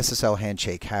 because the SSL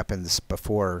handshake happens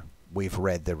before we've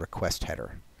read the request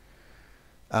header.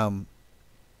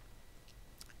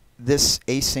 This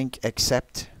async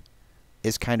accept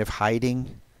is kind of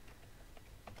hiding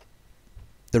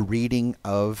the reading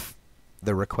of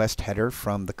the request header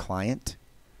from the client.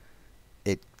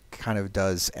 It kind of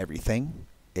does everything.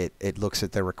 It looks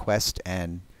at the request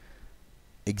and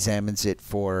examines it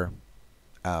for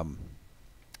the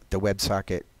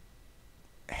WebSocket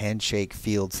handshake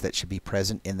fields that should be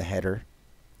present in the header.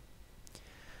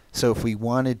 So if we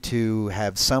wanted to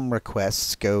have some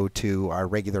requests go to our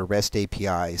regular REST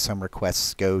API, some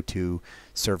requests go to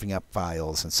serving up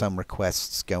files, and some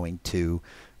requests going to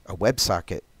a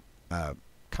WebSocket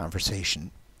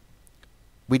conversation,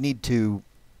 we need to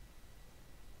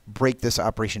break this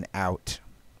operation out.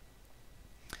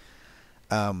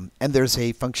 And there's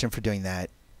a function for doing that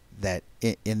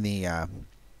in the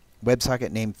WebSocket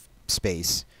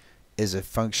namespace is a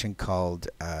function called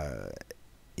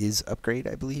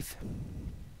isUpgrade, I believe.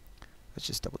 Let's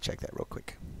just double check that real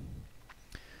quick.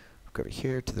 Go over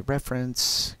here to the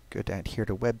reference, go down here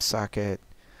to WebSocket.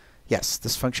 Yes,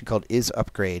 this function called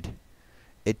isUpgrade.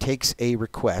 It takes a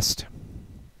request,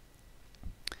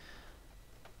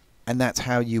 and that's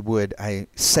how you would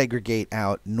segregate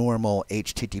out normal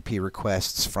HTTP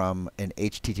requests from an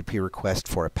HTTP request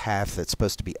for a path that's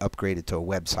supposed to be upgraded to a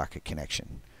WebSocket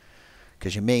connection.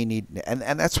 because you may need,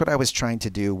 and that's what I was trying to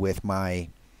do with my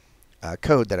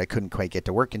code that I couldn't quite get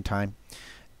to work in time,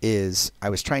 is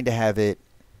I was trying to have it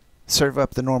serve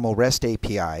up the normal REST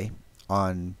API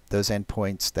on those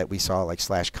endpoints that we saw, like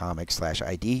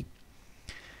 /comic/ID,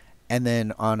 and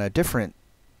then on a different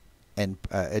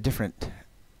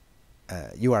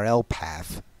URL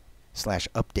path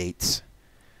 /updates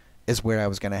is where I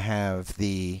was going to have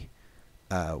the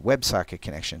WebSocket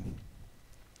connection.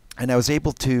 And I was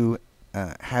able to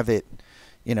have it,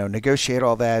 negotiate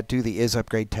all that, do the is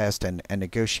upgrade test, and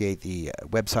negotiate the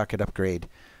WebSocket upgrade,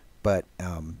 but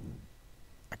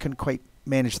I couldn't quite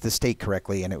manage the state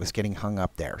correctly, and it was getting hung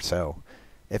up there. So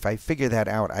if I figure that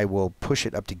out, I will push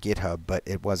it up to GitHub, but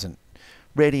it wasn't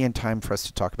ready in time for us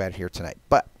to talk about it here tonight.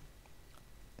 But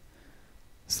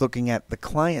it's looking at the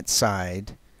client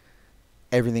side,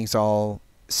 everything's all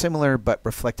similar but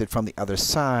reflected from the other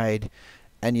side.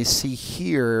 And you see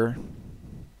here,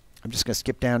 I'm just going to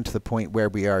skip down to the point where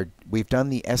we've done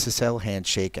the SSL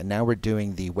handshake, and now we're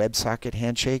doing the WebSocket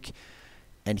handshake.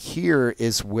 And here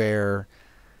is where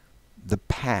the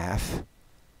path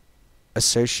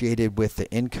associated with the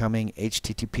incoming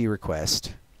HTTP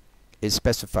request is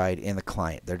specified in the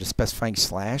client. They're just specifying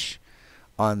 /.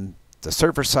 On the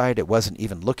server side, it wasn't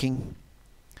even looking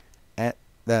at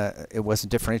it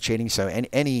wasn't differentiating. So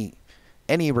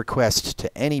any request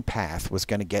to any path was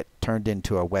going to get turned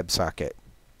into a WebSocket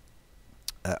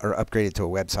or upgraded to a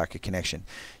WebSocket connection.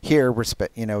 Here,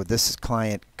 this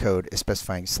client code is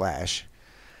specifying /,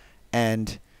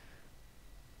 and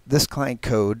this client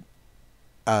code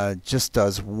just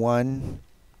does one.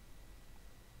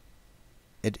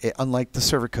 Unlike the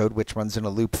server code, which runs in a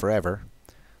loop forever,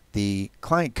 the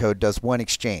client code does one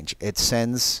exchange. It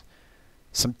sends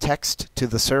some text to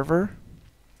the server,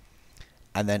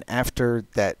 and then after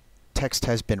that text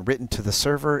has been written to the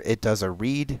server, it does a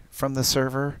read from the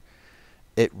server.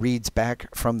 It reads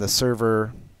back from the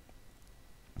server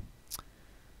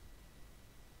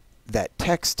that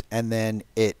text, and then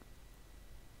it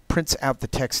prints out the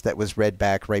text that was read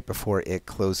back right before it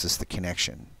closes the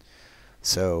connection.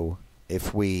 So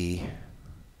if we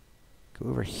go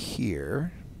over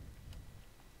here,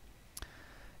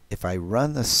 if I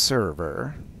run the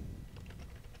server,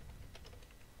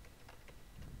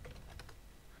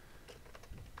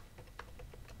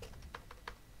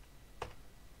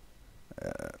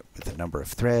 with a number of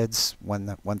threads, one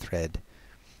thread,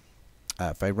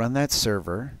 if I run that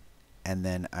server and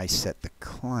then I set the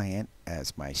client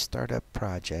as my startup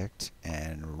project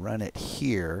and run it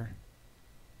here,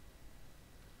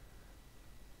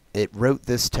 it wrote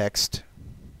this text.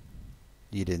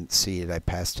 You didn't see it. I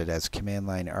passed it as command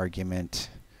line argument.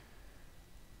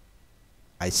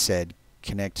 I said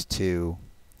connect to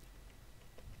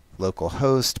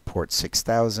localhost port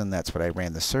 6000. That's what I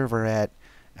ran the server at.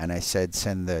 And I said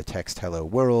send the text hello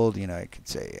world. I could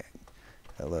say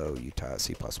hello Utah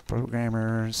C++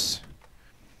 programmers.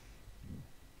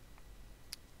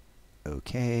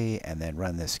 Okay, and then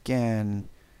run this again.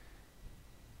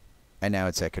 And now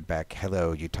it's echoed back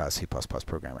hello Utah C++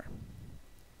 programmer.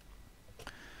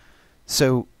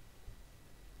 So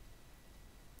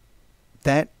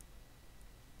that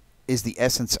is the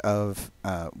essence of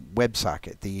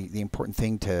WebSocket. The important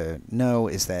thing to know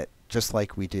is that just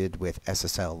like we did with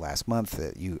SSL last month,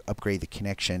 that you upgrade the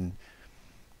connection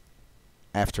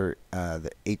after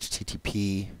the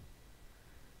HTTP,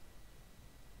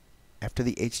 after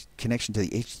the connection to the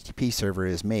HTTP server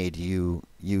is made, you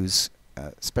use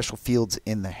special fields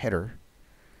in the header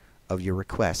of your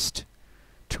request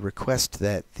to request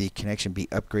that the connection be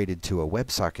upgraded to a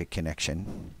WebSocket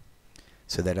connection.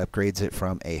 So that upgrades it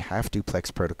from a half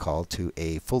duplex protocol to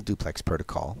a full duplex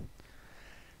protocol.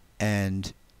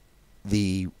 And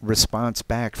the response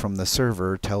back from the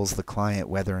server tells the client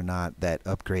whether or not that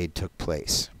upgrade took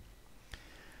place.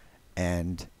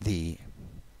 And the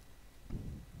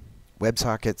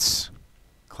WebSockets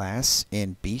class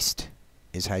in Beast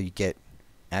is how you get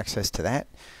access to that.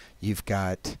 You've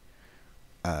got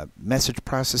message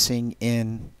processing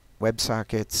in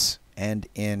WebSockets and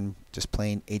in just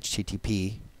plain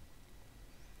HTTP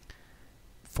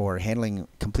for handling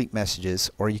complete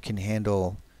messages, or you can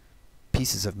handle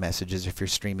pieces of messages if you're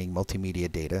streaming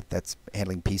multimedia data. That's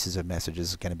handling pieces of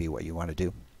messages is going to be what you want to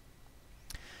do.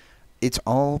 It's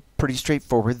all pretty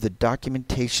straightforward. The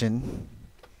documentation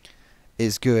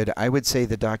is good. I would say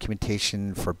the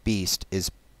documentation for Beast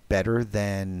is better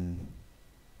than,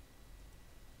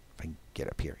 if I can get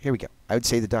up here. Here we go. I would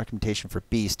say the documentation for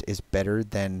Beast is better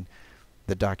than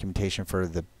the documentation for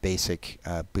the basic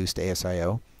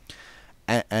Boost.Asio.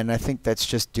 And I think that's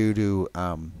just due to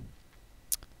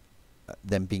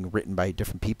them being written by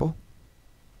different people.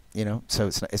 So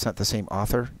it's not the same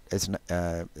author. It's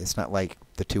not like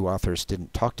the two authors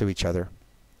didn't talk to each other.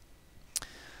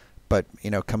 But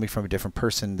coming from a different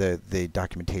person, the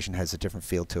documentation has a different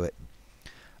feel to it.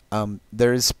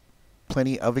 There's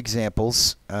plenty of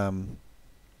examples.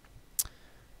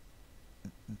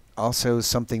 Also,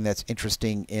 something that's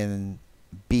interesting in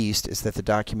Beast is that the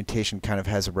documentation kind of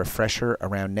has a refresher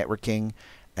around networking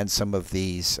and some of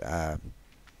these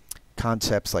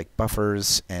concepts like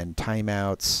buffers and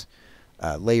timeouts,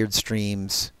 layered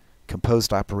streams,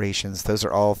 composed operations. Those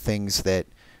are all things that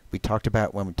we talked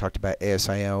about when we talked about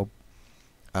ASIO.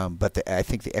 But I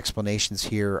think the explanations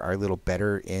here are a little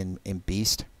better in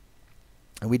Beast.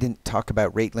 And we didn't talk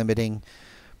about rate limiting,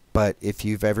 but if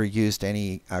you've ever used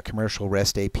any commercial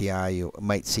REST API, you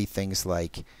might see things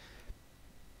like,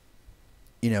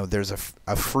 there's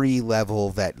a free level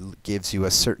that gives you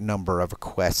a certain number of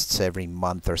requests every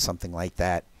month or something like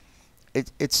that.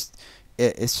 It's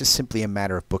just simply a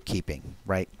matter of bookkeeping,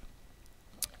 right?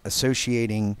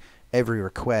 Associating every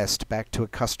request back to a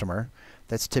customer.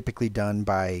 That's typically done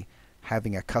by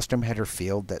having a custom header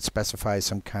field that specifies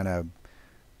some kind of,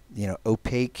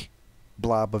 opaque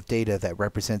blob of data that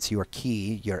represents your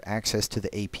key, your access to the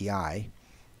API.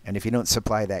 And if you don't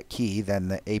supply that key, then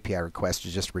the API request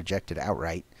is just rejected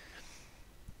outright.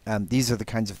 These are the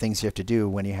kinds of things you have to do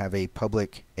when you have a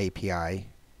public API,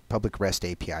 public REST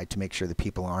API, to make sure that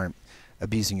people aren't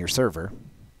abusing your server.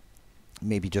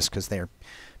 Maybe just because they're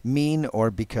mean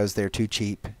or because they're too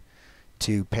cheap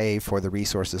to pay for the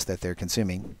resources that they're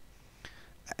consuming.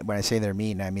 When I say they're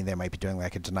mean, I mean they might be doing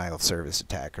like a denial of service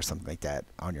attack or something like that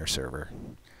on your server.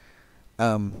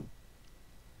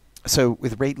 So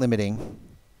with rate limiting,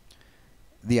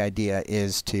 the idea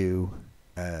is to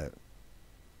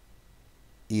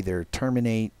either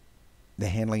terminate the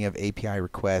handling of API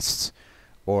requests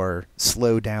or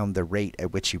slow down the rate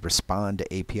at which you respond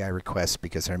to API requests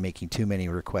because they're making too many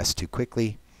requests too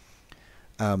quickly.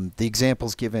 The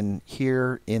examples given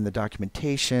here in the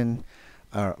documentation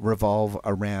revolve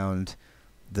around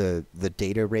the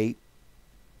data rate.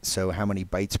 So how many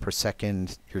bytes per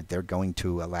second they're going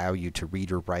to allow you to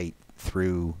read or write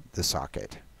through the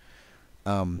socket.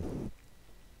 So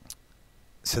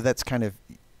that's kind of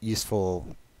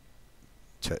useful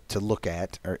to look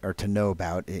at or to know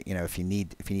about. If you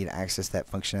need to access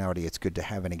that functionality, it's good to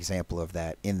have an example of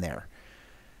that in there.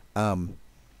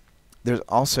 There's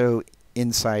also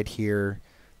inside here,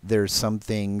 there's some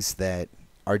things that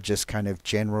are just kind of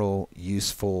general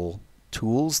useful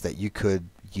tools that you could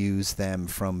use them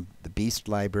from the Beast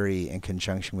library in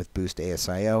conjunction with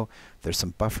Boost.Asio. There's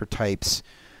some buffer types.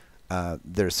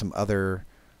 There's some other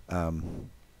kind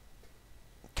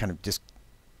of just,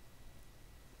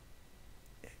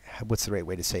 what's the right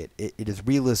way to say it? It is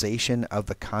realization of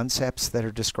the concepts that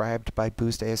are described by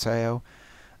Boost.Asio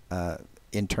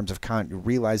in terms of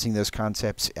realizing those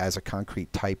concepts as a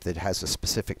concrete type that has a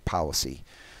specific policy.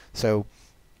 So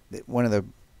one of the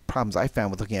problems I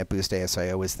found with looking at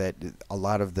Boost.Asio is that a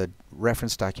lot of the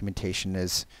reference documentation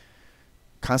is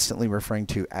constantly referring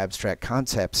to abstract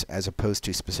concepts as opposed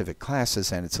to specific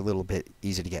classes, and it's a little bit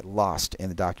easy to get lost in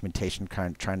the documentation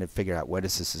trying to figure out what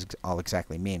does this all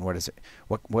exactly mean.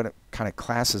 What kind of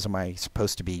classes am I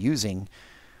supposed to be using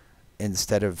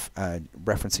instead of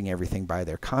referencing everything by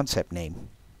their concept name.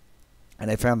 And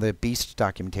I found the Beast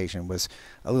documentation was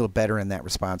a little better in that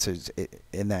response,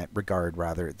 in that regard,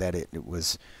 rather, that it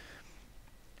was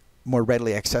more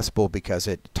readily accessible because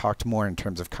it talked more in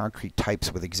terms of concrete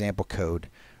types with example code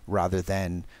rather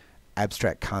than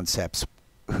abstract concepts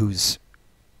whose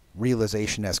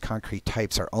realization as concrete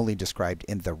types are only described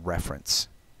in the reference.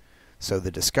 So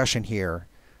the discussion here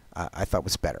I thought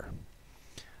was better.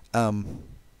 I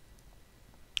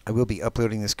will be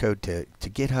uploading this code to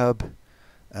GitHub,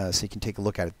 so you can take a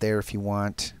look at it there if you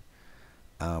want.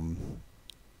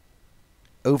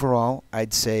 Overall,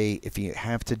 I'd say if you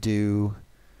have to do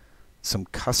some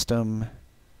custom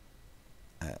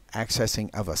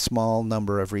accessing of a small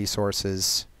number of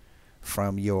resources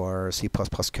from your C++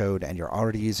 code and you're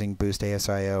already using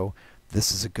Boost.Asio,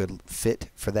 this is a good fit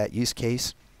for that use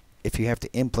case. If you have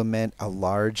to implement a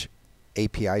large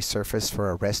API surface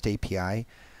for a REST API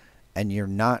and you're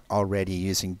not already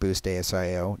using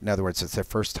Boost.Asio, in other words, it's the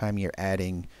first time you're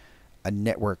adding a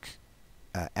network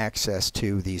access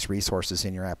to these resources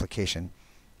in your application,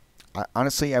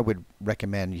 honestly, I would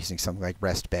recommend using something like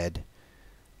RESTbed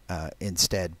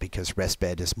instead, because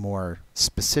RESTbed is more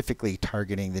specifically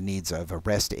targeting the needs of a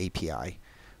REST API,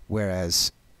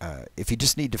 whereas if you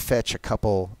just need to fetch a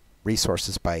couple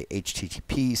resources by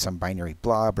HTTP, some binary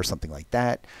blob or something like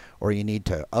that, or you need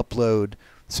to upload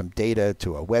some data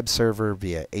to a web server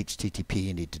via HTTP,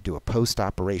 you need to do a post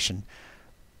operation.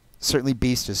 Certainly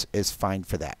Beast is fine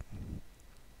for that.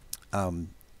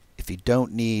 If you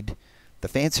don't need the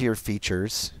fancier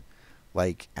features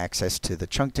like access to the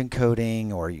chunked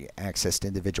encoding or access to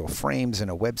individual frames in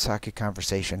a WebSocket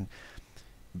conversation,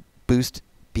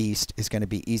 Boost.Beast is going to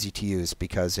be easy to use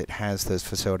because it has those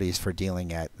facilities for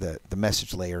dealing at the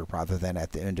message layer rather than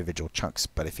at the individual chunks.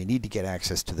 But if you need to get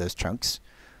access to those chunks,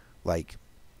 like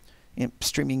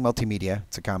streaming multimedia,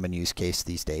 it's a common use case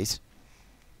these days.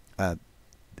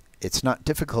 It's not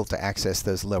difficult to access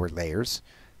those lower layers,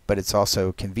 but it's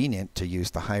also convenient to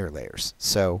use the higher layers.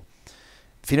 So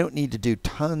if you don't need to do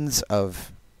tons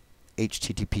of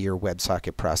HTTP or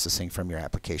WebSocket processing from your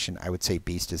application, I would say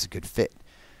Beast is a good fit.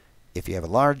 If you have a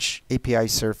large API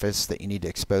surface that you need to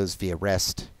expose via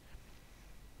REST,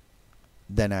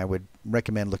 then I would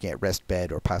recommend looking at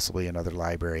RESTbed or possibly another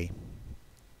library.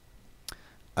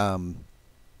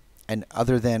 And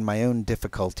other than my own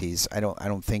difficulties, I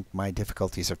don't think my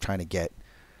difficulties of trying to get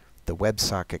the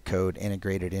WebSocket code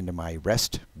integrated into my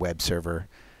REST web server,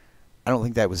 I don't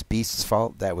think that was Beast's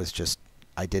fault. That was just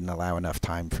I didn't allow enough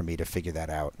time for me to figure that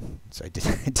out. So I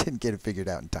didn't get it figured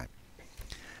out in time.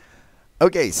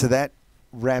 Okay, so that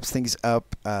wraps things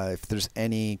up. If there's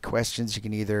any questions, you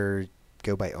can either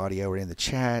go by audio or in the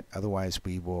chat. Otherwise,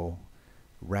 we will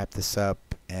wrap this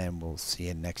up, and we'll see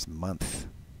you next month.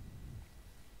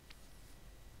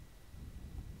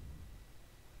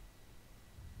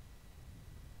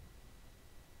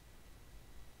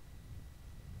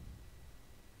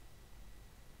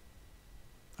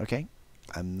 Okay,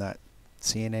 I'm not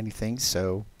seeing anything,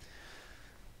 so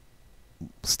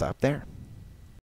stop there.